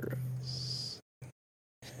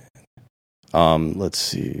 Let's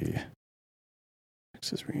see.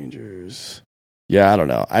 Texas Rangers. Yeah, I don't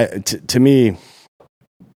know. To me,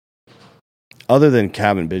 other than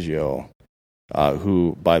Kevin Biggio,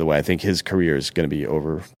 who, by the way, I think his career is going to be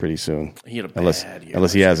over pretty soon. He had a bad year.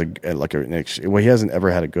 Unless he has he hasn't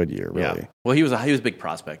ever had a good year, really. Yeah. Well, he was a big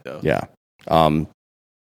prospect, though. Yeah.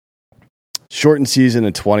 Shortened season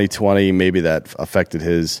in 2020, maybe that affected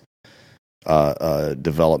his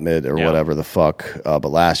development or whatever the fuck. But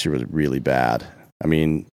last year was really bad. I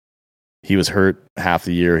mean, he was hurt half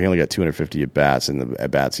the year. He only got 250 at bats, and the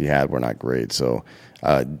at bats he had were not great. So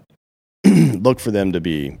look for them to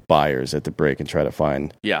be buyers at the break and try to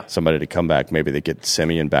find somebody to come back. Maybe they get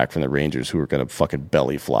Semien back from the Rangers, who are going to fucking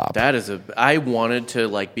belly flop. I wanted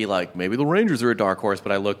to be like, maybe the Rangers are a dark horse,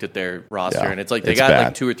 but I looked at their roster and it's like they it's got bad.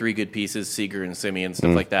 like 2 or 3 good pieces, Seager and Semien,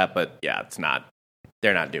 stuff like that. But yeah, it's not.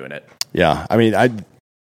 They're not doing it. Yeah, I mean,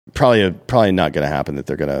 probably not going to happen that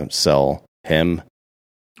they're going to sell him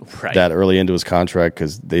that early into his contract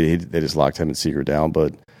because they just locked him and Seager down.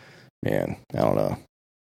 But man, I don't know.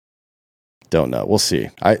 Don't know. We'll see.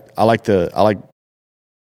 I like the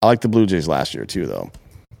Blue Jays last year too, though.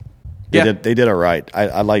 They did all right.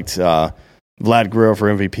 I liked Vlad Guerrero for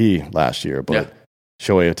MVP last year, but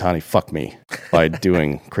Shohei Ohtani fucked me by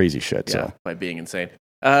doing crazy shit. So by being insane.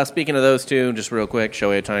 Speaking of those two, just real quick,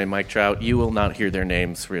 Shohei Ohtani and Mike Trout, you will not hear their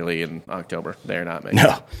names really in October. They're not making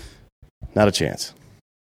No, not a chance.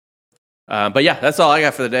 But yeah, that's all I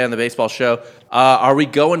got for the day on the baseball show. Are we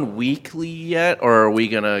going weekly yet, or are we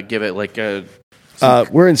going to give it like a...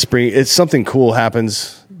 We're in spring. It's something cool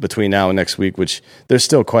happens between now and next week, which there's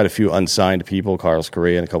still quite a few unsigned people, Carlos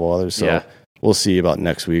Correa and a couple others. So we'll see about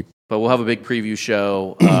next week. But we'll have a big preview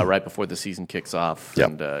show right before the season kicks off. Yep.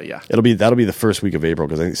 And that'll be the first week of April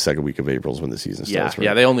because I think the second week of April is when the season starts. Right?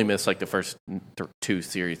 Yeah, they only miss like the first 3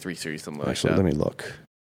 series, something like that. Actually, let me look.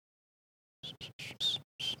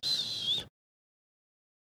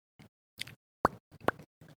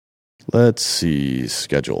 Let's see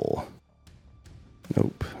schedule.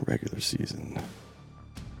 Nope, regular season.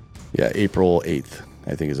 Yeah, April 8th,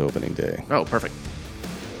 I think, is opening day. Oh, perfect.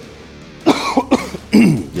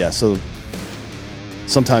 Yeah, so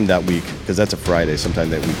sometime that week, because that's a Friday, sometime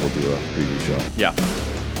that week we'll do a preview show. Yeah.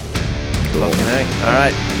 Cool. Okay. All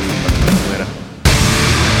right. Later.